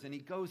shoulders and he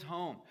goes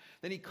home.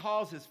 Then he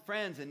calls his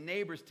friends and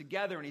neighbors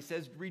together and he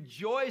says,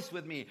 rejoice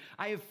with me.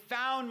 I have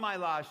found my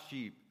lost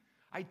sheep.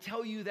 I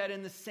tell you that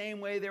in the same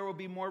way there will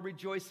be more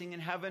rejoicing in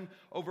heaven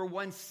over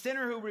one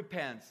sinner who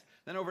repents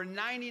than over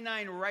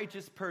 99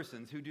 righteous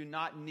persons who do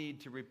not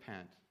need to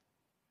repent.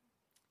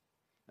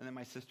 And then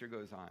my sister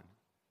goes on.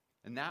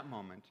 In that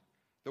moment,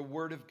 the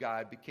word of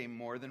God became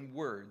more than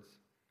words,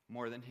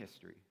 more than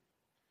history.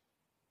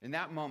 In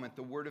that moment,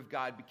 the word of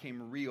God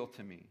became real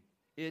to me.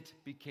 It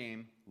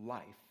became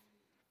life.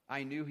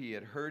 I knew he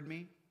had heard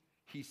me,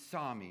 he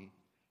saw me,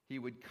 he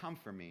would come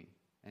for me,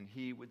 and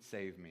he would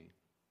save me.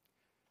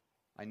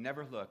 I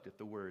never looked at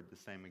the word the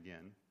same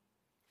again.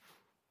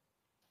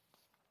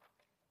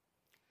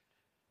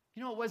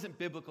 You know, it wasn't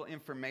biblical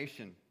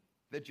information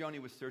that Joni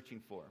was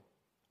searching for,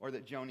 or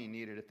that Joni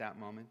needed at that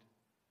moment.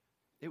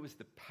 It was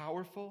the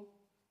powerful,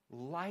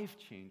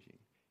 life-changing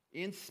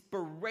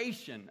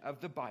inspiration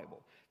of the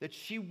Bible that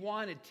she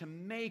wanted to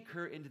make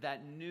her into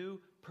that new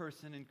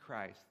person in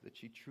Christ that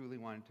she truly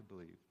wanted to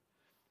believe.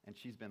 And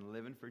she's been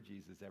living for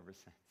Jesus ever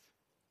since.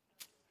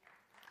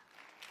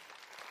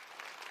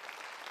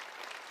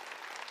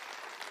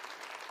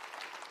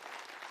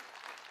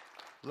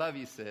 Love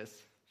you, sis.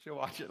 She'll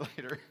watch it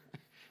later.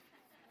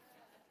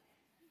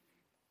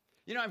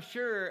 You know, I'm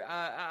sure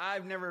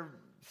I've never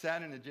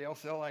sat in a jail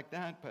cell like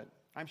that, but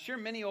I'm sure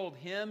many old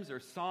hymns or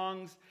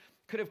songs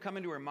could have come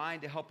into her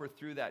mind to help her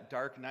through that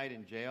dark night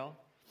in jail.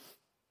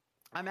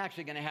 I'm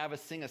actually going to have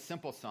us sing a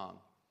simple song,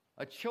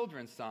 a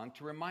children's song,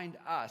 to remind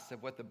us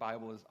of what the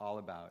Bible is all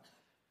about.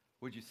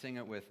 Would you sing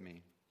it with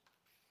me?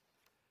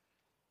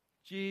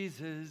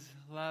 Jesus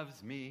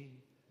loves me,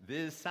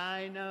 this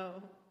I know,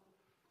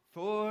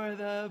 for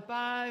the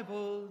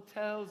Bible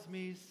tells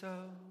me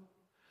so.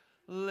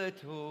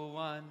 Little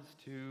ones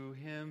to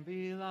him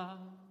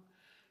belong.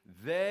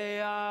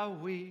 They are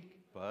weak,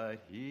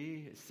 but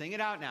he... Sing it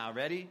out now.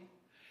 Ready?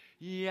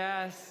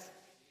 Yes,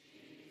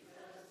 Jesus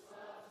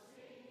loves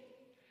me.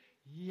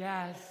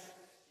 Yes,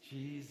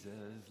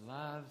 Jesus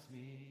loves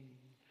me.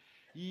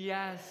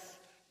 Yes,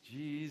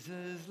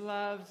 Jesus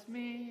loves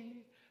me.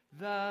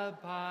 The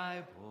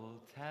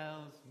Bible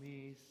tells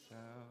me so.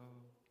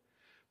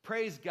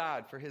 Praise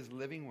God for his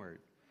living word.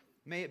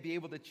 May it be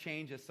able to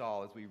change us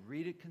all as we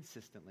read it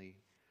consistently,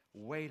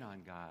 wait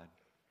on God,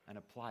 and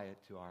apply it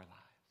to our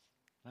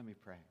lives. Let me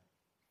pray.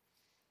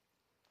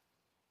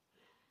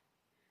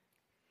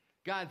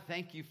 God,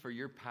 thank you for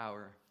your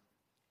power.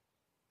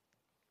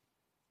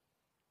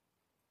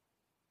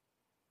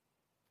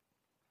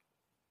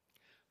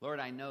 Lord,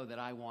 I know that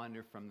I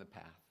wander from the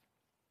path.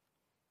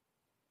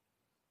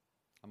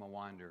 I'm a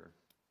wanderer,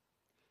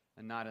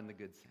 and not in the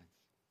good sense.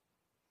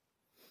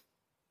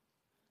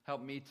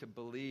 Help me to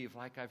believe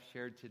like I've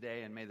shared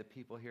today, and may the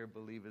people here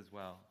believe as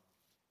well,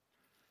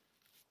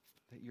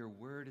 that your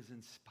word is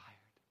inspired,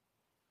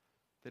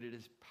 that it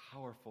is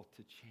powerful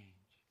to change.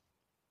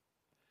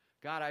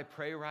 God, I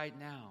pray right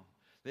now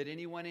that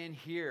anyone in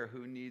here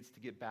who needs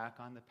to get back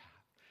on the path,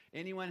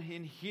 anyone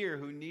in here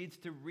who needs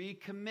to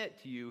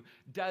recommit to you,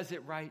 does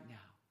it right now.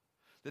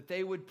 That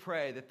they would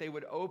pray, that they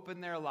would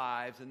open their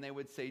lives, and they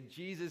would say,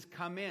 Jesus,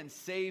 come in,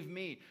 save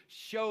me,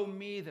 show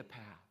me the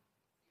path.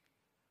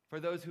 For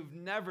those who've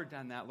never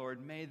done that,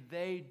 Lord, may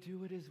they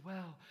do it as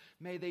well.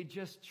 May they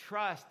just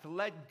trust,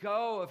 let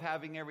go of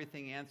having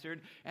everything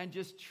answered, and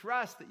just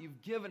trust that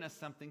you've given us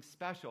something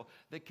special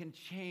that can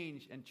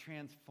change and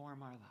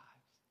transform our lives.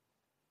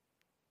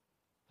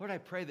 Lord, I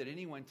pray that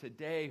anyone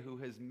today who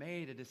has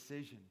made a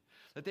decision,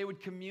 that they would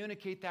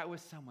communicate that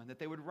with someone, that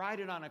they would write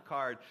it on a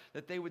card,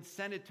 that they would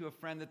send it to a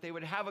friend, that they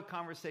would have a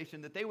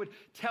conversation, that they would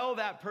tell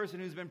that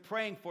person who's been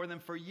praying for them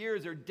for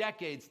years or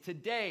decades,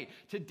 today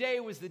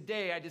was the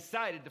day I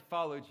decided to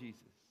follow Jesus.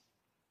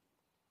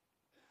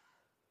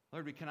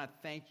 Lord, we cannot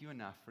thank you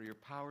enough for your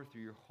power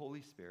through your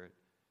Holy Spirit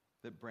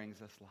that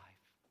brings us life.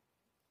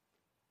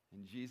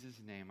 In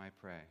Jesus' name I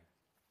pray.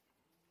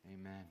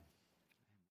 Amen.